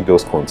to lead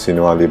us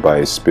continually by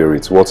his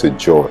Spirit. What a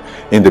joy.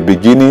 In the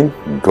beginning,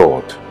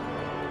 God.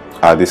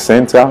 At the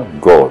center,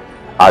 God.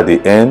 At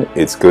the end,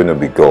 it's going to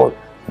be God.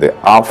 The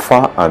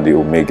Alpha and the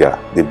Omega,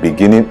 the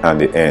beginning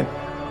and the end.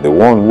 The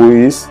one who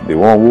is, the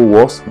one who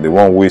was, the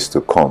one who is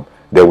to come.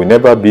 There will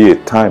never be a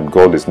time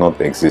God is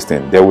not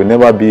existing. There will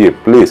never be a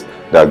place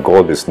that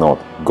God is not.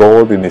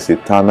 God in his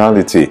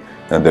eternality.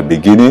 And the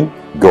beginning,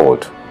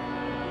 God.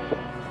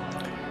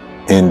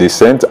 In the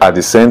center, at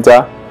the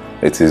center,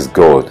 it is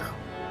God.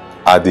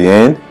 At the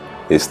end,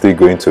 it's still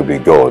going to be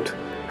God.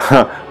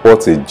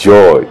 What a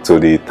joy to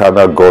the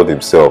eternal God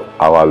himself,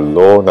 our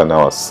Lord and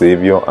our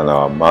Savior and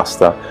our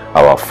Master,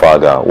 our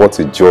Father. What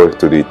a joy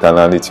to the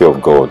eternality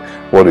of God.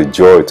 What a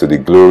joy to the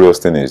glorious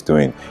thing he's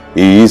doing.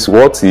 He is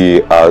what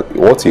he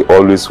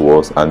always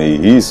was, and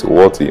he is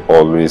what he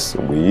always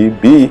will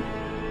be.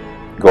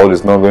 God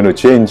is not going to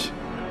change.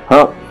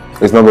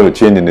 It's not going to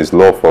change in his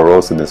love for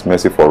us, in his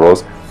mercy for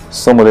us.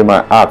 Somebody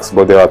might ask,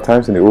 but there are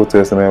times in the Old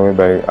Testament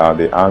whereby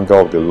the anger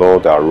of the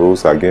Lord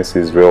arose against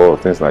Israel or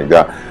things like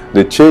that.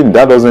 The change,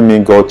 that doesn't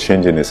mean God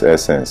changing his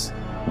essence.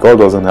 God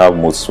doesn't have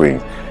mood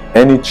swings.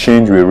 Any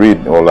change we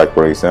read, or like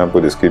for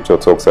example, the scripture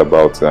talks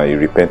about he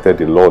repented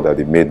the Lord that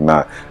he made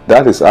man.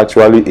 That is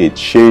actually a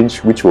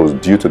change which was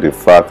due to the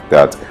fact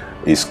that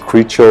his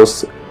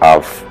creatures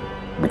have,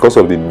 because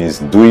of the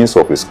misdoings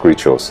of his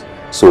creatures.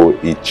 So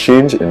he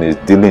changed in his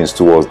dealings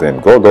towards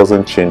them. God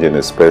doesn't change in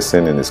his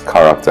person, in his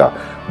character,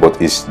 but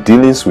his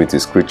dealings with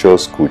his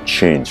creatures could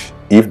change.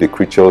 If the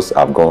creatures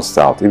have gone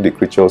south, if the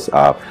creatures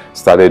have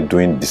started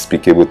doing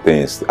despicable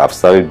things, have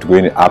started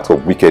doing acts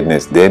of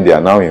wickedness, then they are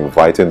now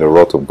inviting the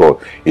wrath of God.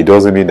 It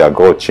doesn't mean that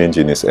God changed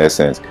in his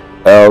essence.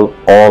 El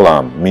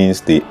Olam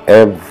means the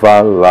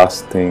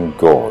everlasting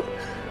God.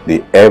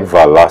 The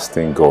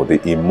everlasting God, the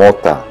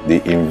immortal,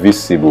 the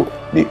invisible,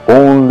 the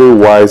only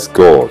wise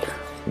God.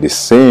 The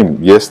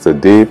same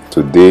yesterday,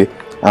 today,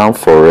 and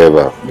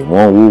forever. The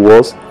one who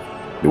was,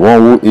 the one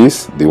who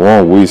is, the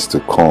one who is to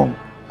come.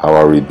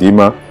 Our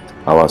Redeemer,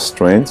 our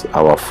strength,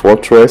 our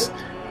fortress,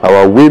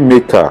 our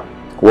Waymaker.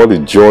 What a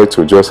joy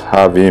to just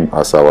have him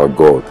as our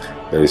God.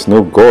 There is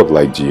no God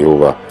like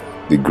Jehovah.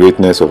 The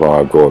greatness of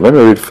our God. Let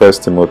me read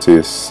 1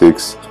 Timothy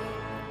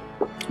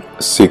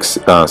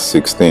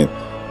 6:16.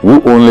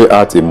 Who only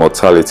hath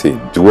immortality,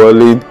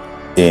 dwelling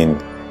in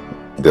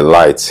the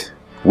light,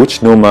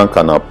 which no man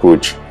can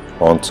approach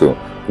unto,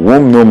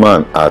 whom no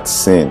man hath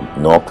seen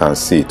nor can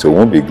see, to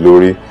whom be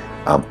glory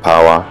and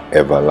power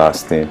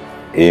everlasting.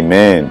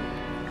 Amen.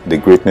 The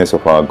greatness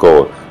of our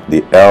God,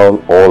 the El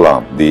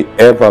Olam, the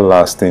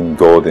everlasting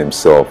God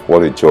himself.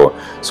 What a joy.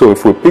 So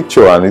if we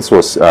picture, and this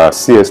was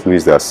C.S.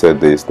 Lewis that said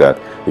this, that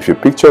if you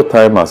picture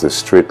time as a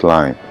straight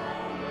line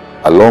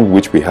along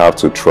which we have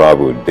to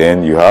travel,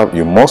 then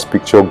you must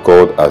picture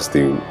God as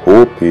the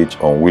whole page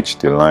on which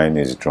the line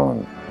is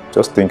drawn.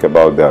 Just think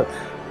about that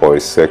for a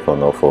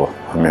second, or for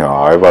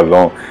however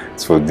long,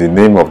 it's for the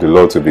name of the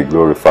Lord to be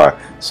glorified.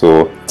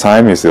 So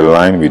time is a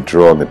line we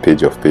draw on the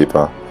page of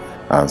paper,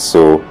 and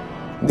so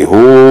the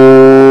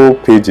whole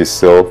page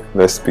itself,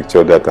 let's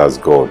picture that as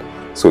God.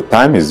 So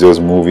time is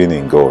just moving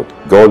in God.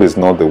 God is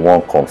not the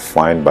one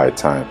confined by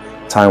time.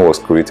 Time was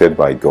created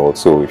by God.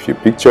 So if you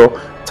picture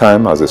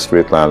time as a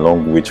straight line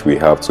along which we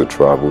have to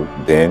travel,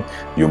 then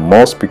you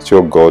must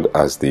picture God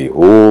as the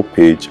whole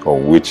page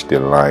on which the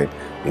line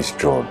is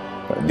drawn.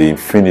 The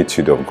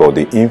infinitude of God,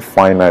 the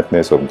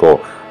infiniteness of God,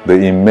 the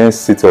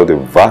immensity or the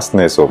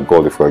vastness of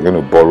God, if we're going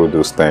to borrow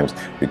those terms,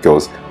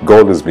 because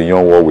God is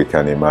beyond what we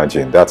can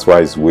imagine. That's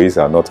why his ways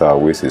are not our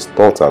ways, his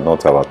thoughts are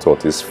not our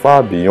thoughts. It's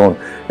far beyond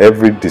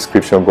every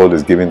description God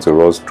is giving to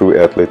us through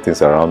earthly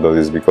things around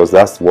us, because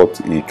that's what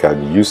he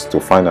can use to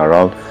find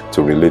around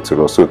to relate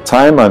to us. So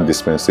time and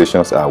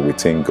dispensations are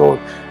within God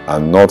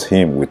and not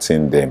him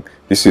within them.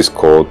 This is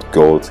called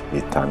God's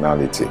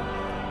eternality.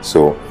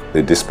 So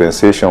the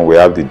dispensation, we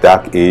have the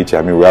dark age.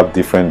 I mean, we have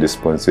different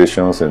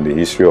dispensations in the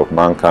history of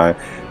mankind.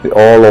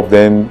 All of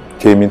them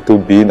came into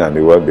being, and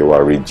they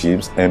were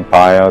regimes,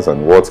 empires,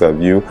 and what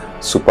have you,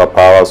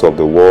 superpowers of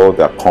the world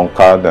that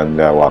conquered and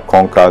were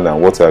conquered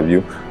and what have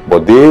you.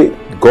 But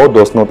God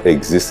does not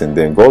exist in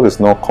them. God is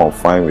not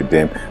confined with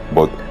them,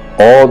 but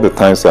all the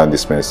times and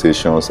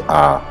dispensations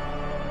are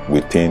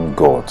within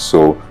God.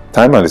 So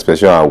time and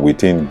dispensation are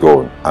within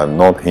God and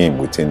not Him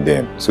within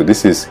them. So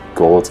this is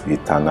God's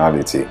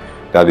eternality.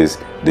 That is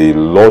the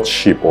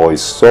lordship or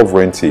His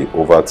sovereignty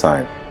over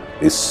time.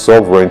 His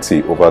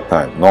sovereignty over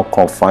time, not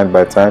confined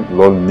by time,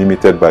 not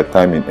limited by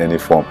time in any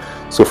form.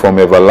 So from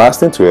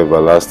everlasting to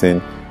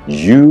everlasting,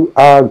 you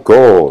are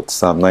God.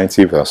 Psalm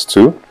 90 verse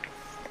 2.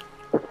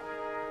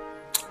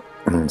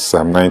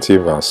 Psalm 90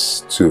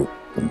 verse 2.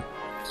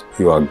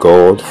 You are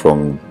God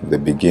from the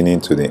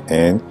beginning to the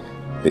end,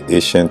 the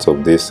ancient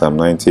of days. Psalm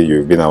 90,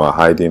 you've been our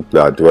hiding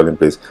place, our dwelling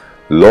place.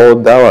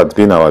 Lord, thou art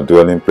been our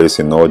dwelling place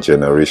in all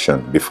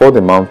generation. Before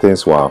the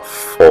mountains were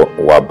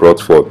brought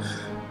forth,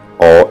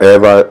 or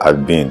ever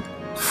had been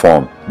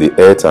formed, the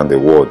earth and the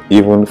world,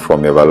 even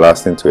from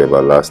everlasting to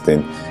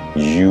everlasting,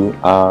 you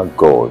are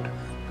God.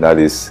 That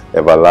is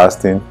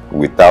everlasting,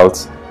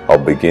 without a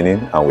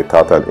beginning and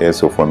without an end.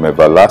 So from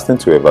everlasting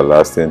to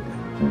everlasting,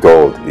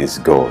 God is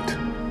God.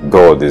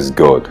 God is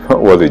God.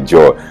 What a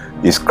joy.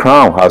 His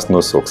crown has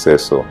no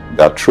successor.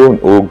 That throne,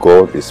 O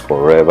God, is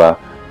forever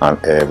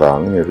and ever.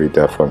 Let me read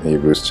that from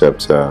Hebrews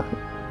chapter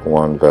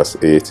 1 verse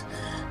 8.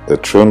 The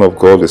throne of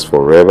God is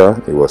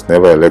forever. He was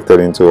never elected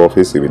into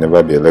office. He will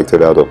never be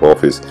elected out of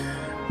office.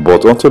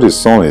 But unto the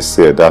Son is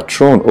said, that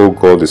throne, O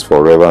God, is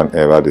forever and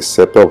ever. The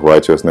scepter of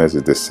righteousness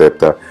is the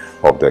scepter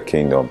of the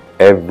kingdom.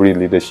 Every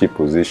leadership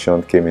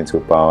position came into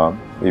power,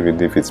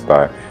 even if it's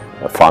by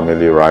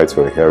family rights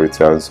or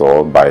inheritance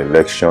or by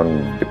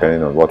election,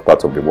 depending on what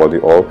part of the body,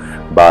 or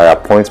by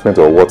appointment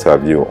or what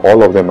have you.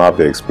 All of them have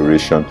the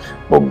expiration,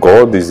 but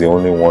God is the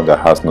only one that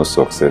has no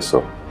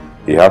successor.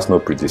 He has no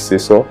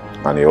predecessor,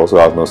 and He also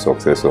has no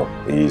successor.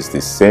 He is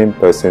the same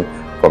person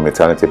from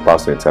eternity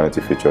past to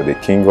eternity future, the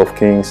King of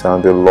kings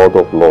and the Lord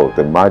of lords,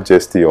 the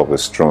majesty of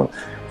His throne.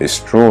 His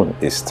throne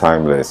is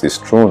timeless. His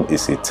throne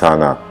is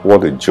eternal.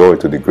 What a joy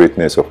to the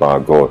greatness of our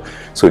God.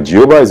 So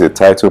Jehovah is a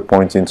title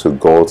pointing to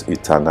God's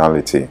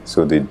eternality.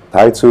 So the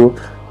title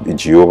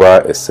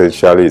Jehovah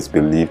essentially is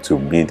believed to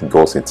mean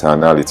God's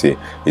eternality.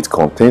 It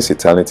contains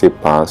eternity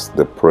past,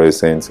 the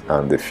present,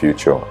 and the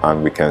future.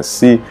 And we can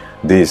see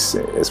this,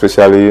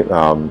 especially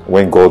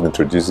when God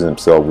introduces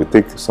Himself. We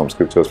take some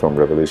scriptures from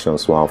Revelation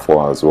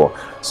 1:4 as well.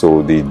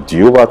 So the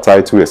Jehovah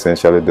title,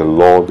 essentially the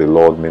Lord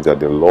means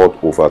that the Lord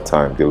over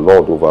time, the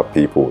Lord over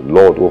people,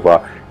 Lord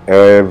over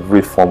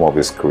every form of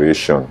His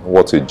creation.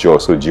 What a joy.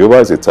 So Jehovah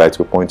is a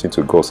title pointing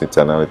to God's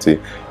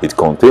eternality. It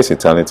contains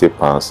eternity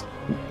past,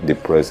 the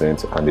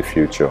present, and the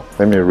future.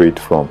 Let me read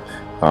from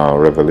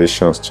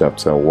Revelation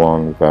chapter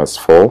 1 verse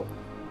 4.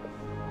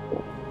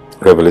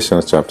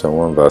 Revelation chapter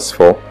 1 verse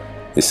 4.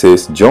 It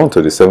says, John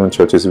to the 7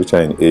 churches which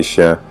are in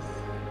Asia,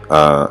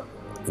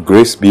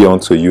 grace be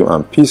unto you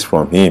and peace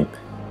from Him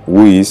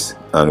who is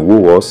and who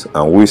was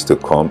and who is to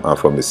come, and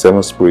from the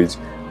 7 spirits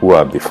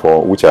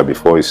which are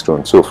before His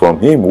throne. So from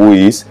Him who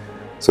is,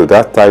 so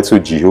that title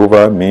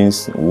Jehovah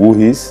means who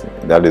is.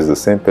 That is the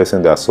same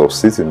person that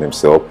subsists in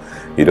Himself.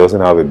 He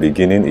doesn't have a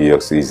beginning. He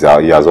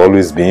has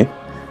always been.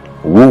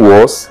 Who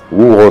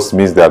was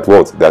means that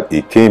what? That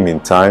He came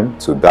in time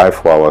to die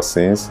for our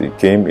sins. He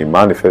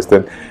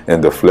manifested in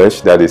the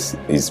flesh. That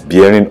is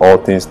bearing all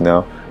things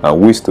now.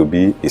 And who is to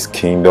be, His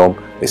kingdom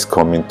is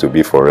coming to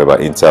be forever.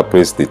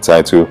 Interprets the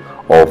title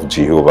of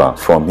Jehovah.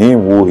 From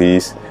Him who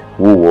is,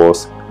 who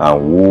was, and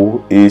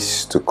who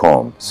is to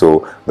come.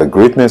 So the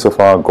greatness of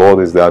our God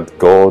is that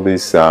God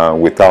is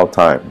without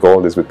time.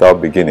 God is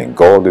without beginning.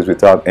 God is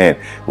without end.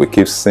 We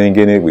keep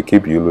singing it. We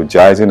keep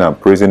eulogizing and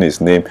praising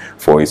His name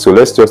for it. So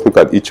let's just look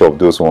at each of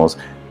those ones.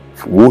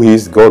 Who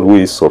is God? Who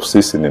is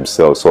subsists in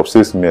Himself?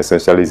 Subsists means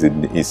essentially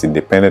is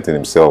independent in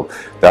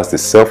Himself. That's the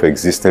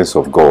self-existence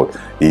of God.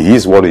 He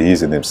is what He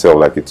is in Himself,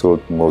 like He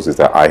told Moses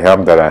that I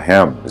am that I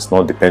am. It's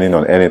not depending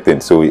on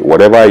anything. So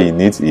whatever He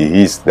needs,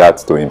 He is that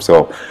to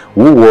Himself.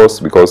 Who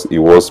was? Because He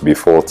was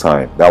before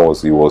time.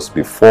 He was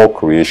before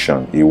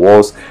creation. He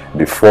was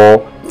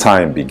before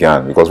time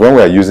began. Because when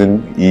we are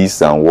using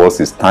is and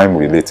was, is time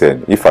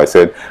related. If I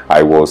said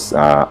I was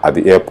at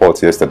the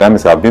airport yesterday, that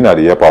means I've been at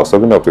the airport. I was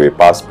talking up to a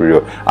past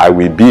period. I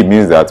will be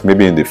means that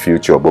maybe in the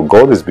future. But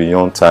God is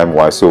beyond time.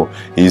 Why? So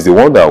He is the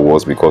one that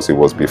was, because He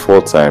was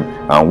before time,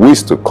 and who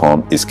is to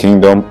come. His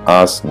kingdom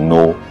has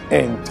no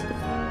end.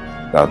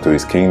 Now to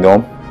His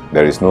kingdom,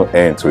 there is no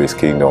end to His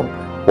kingdom.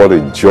 What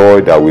a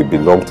joy that we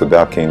belong to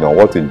that kingdom.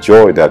 What a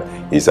joy that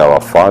is our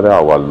Father,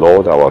 our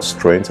Lord, our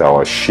strength,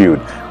 our shield.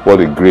 What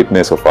a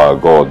greatness of our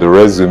God. The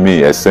resume,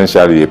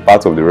 essentially a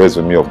part of the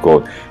resume of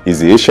God, is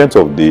the Ancient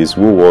of Days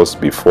who was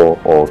before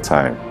all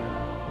time.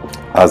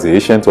 As the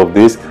Ancient of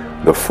Days,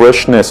 the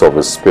freshness of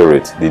His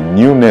Spirit, the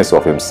newness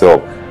of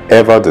Himself,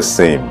 ever the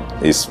same.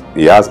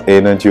 He has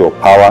energy or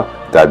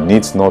power that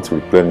needs not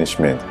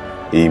replenishment.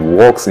 He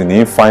walks in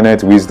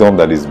infinite wisdom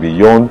that is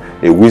beyond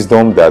a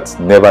wisdom that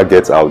never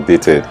gets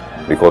outdated,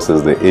 because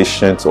he's the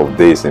ancient of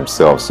days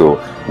himself. So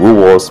who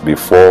was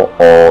before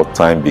all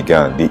time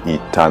began? The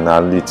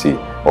eternality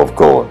of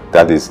God.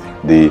 That is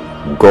the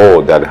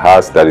God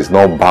that is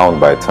not bound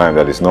by time,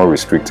 that is not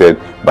restricted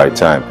by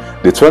time.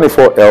 The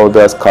 24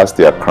 elders cast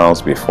their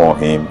crowns before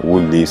him who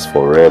lives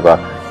forever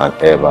and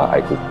ever.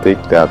 I could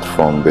take that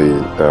from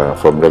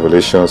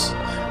Revelations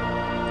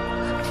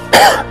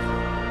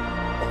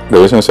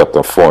Revelation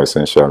chapter 4,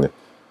 essentially.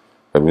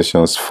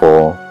 Revelations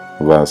 4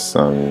 verse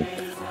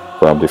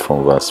probably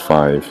from verse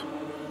 5.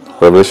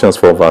 Revelations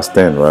 4 verse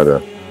 10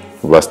 rather.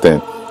 Verse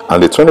 10.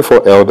 And the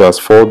 24 elders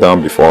fall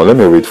down before. Let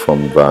me read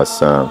from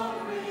verse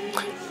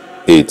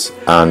 8.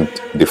 And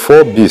the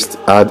 4 beasts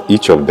had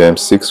each of them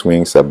 6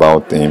 wings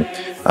about him,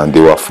 and they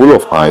were full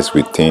of eyes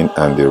within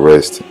and the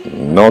rest,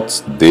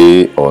 not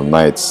day or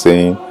night,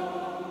 saying,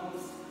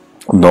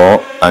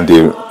 and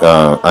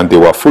they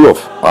were full of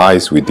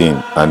eyes within,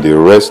 and they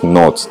rest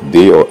not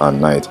day or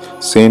night,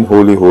 saying,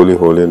 Holy, holy,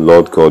 holy,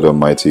 Lord God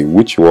Almighty, who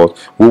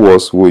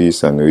was, who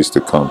is, and who is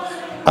to come.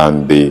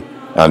 And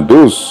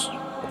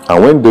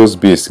when those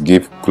beasts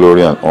give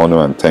glory and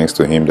honor and thanks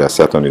to him that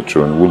sat on the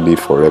throne, who live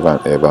forever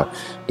and ever,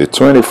 the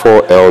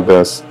 24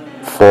 elders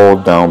fall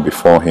down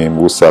before him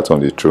who sat on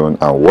the throne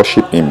and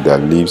worship him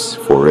that lives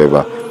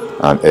forever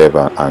and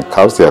ever, and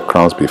cast their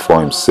crowns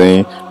before him,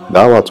 saying,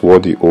 Thou art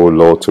worthy, O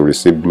Lord, to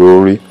receive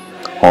glory,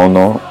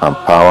 honor, and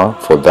power,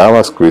 for thou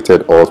hast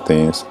created all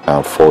things,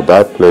 and for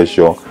thy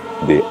pleasure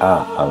they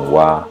are and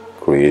were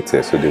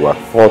created. So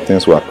all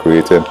things were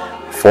created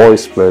for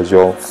his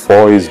pleasure,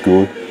 for his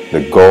good,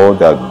 the God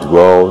that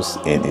dwells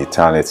in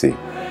eternity.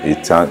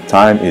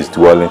 Time is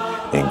dwelling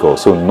in God.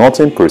 So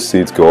nothing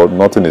precedes God,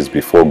 nothing is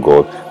before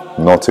God,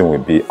 nothing will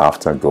be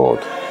after God.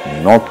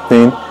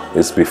 Nothing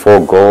is before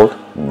God,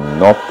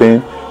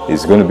 nothing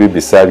is going to be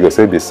beside God.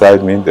 Say,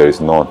 beside me there is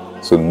none.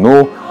 So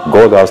no,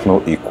 God has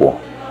no equal.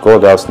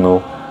 God has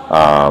no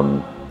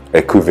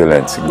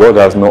equivalent. God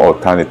has no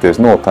alternative. There's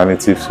no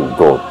alternative to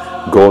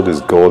God. God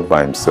is God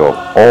by himself.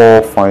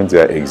 All find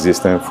their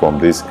existence from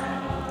this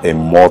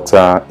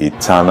immortal,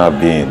 eternal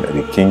being,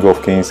 the King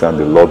of Kings and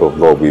the Lord of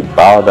Lords. We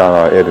bow down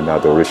our head in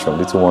adoration.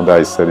 Little wonder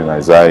is said in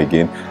Isaiah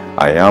again,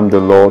 I am the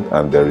Lord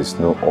and there is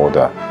no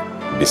other.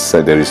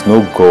 There is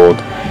no God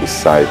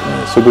beside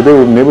me. So today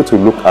we've been able to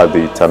look at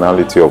the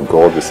eternality of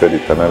God. We said the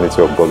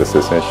eternality of God is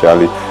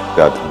essentially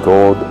that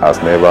God has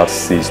never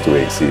ceased to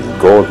exist.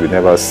 God will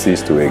never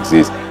cease to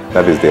exist.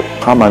 That is the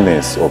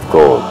permanence of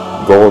God.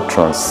 God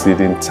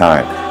transcending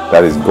time.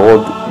 That is,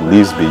 God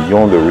lives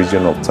beyond the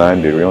region of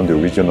time, beyond the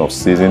region of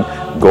season.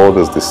 God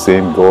is the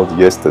same God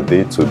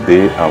yesterday,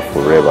 today, and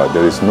forever.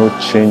 There is no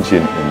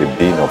changing in the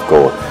being of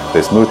God.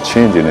 There's no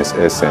change in his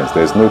essence.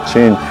 There's no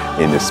change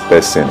in his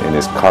person, in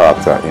his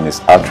character, in his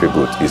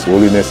attribute. His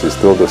holiness is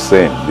still the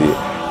same. The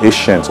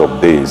ancient of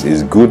days.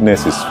 His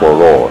goodness is for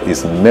all.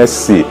 His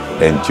mercy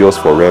endures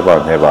forever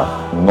and ever.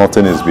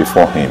 Nothing is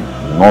before him.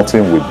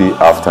 Nothing will be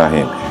after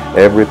him.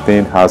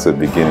 Everything has a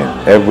beginning.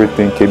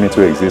 Everything came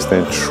into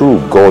existence through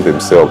God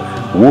himself,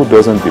 who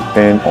doesn't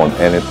depend on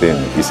anything.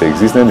 His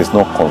existence is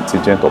not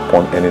contingent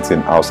upon anything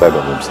outside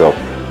of himself.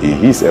 He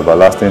is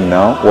everlasting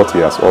now, what he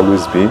has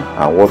always been,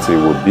 and what he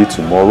will be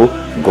tomorrow.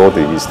 God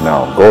is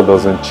now. God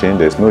doesn't change.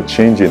 There's no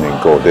changing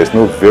in God. There's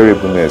no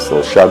variableness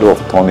or shadow of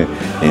turning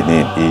in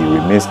him. He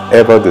remains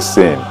ever the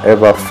same,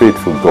 ever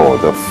faithful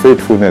God. The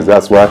faithfulness,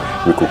 that's why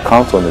we could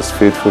count on his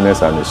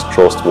faithfulness and his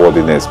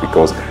trustworthiness,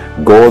 because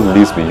God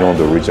lives beyond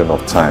the region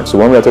of time. So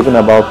when we are talking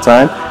about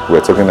time, we're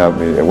talking about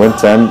when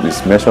time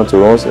is mentioned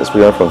to us,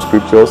 especially from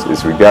scriptures,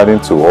 it's regarding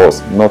to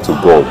us, not to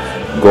God.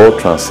 God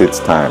transcends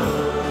time.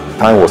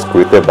 Time was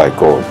created by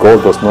God.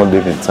 God does not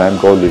live in time.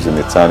 God lives in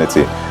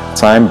eternity.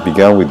 Time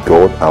began with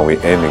God and we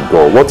end in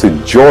God. What a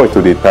joy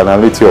to the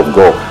eternality of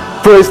God.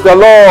 Praise the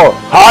Lord.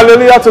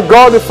 Hallelujah to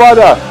God the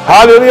Father.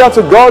 Hallelujah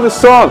to God the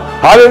Son.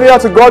 Hallelujah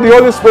to God the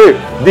Holy Spirit.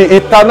 The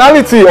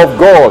eternality of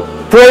God.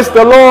 Praise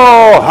the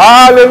Lord.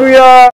 Hallelujah.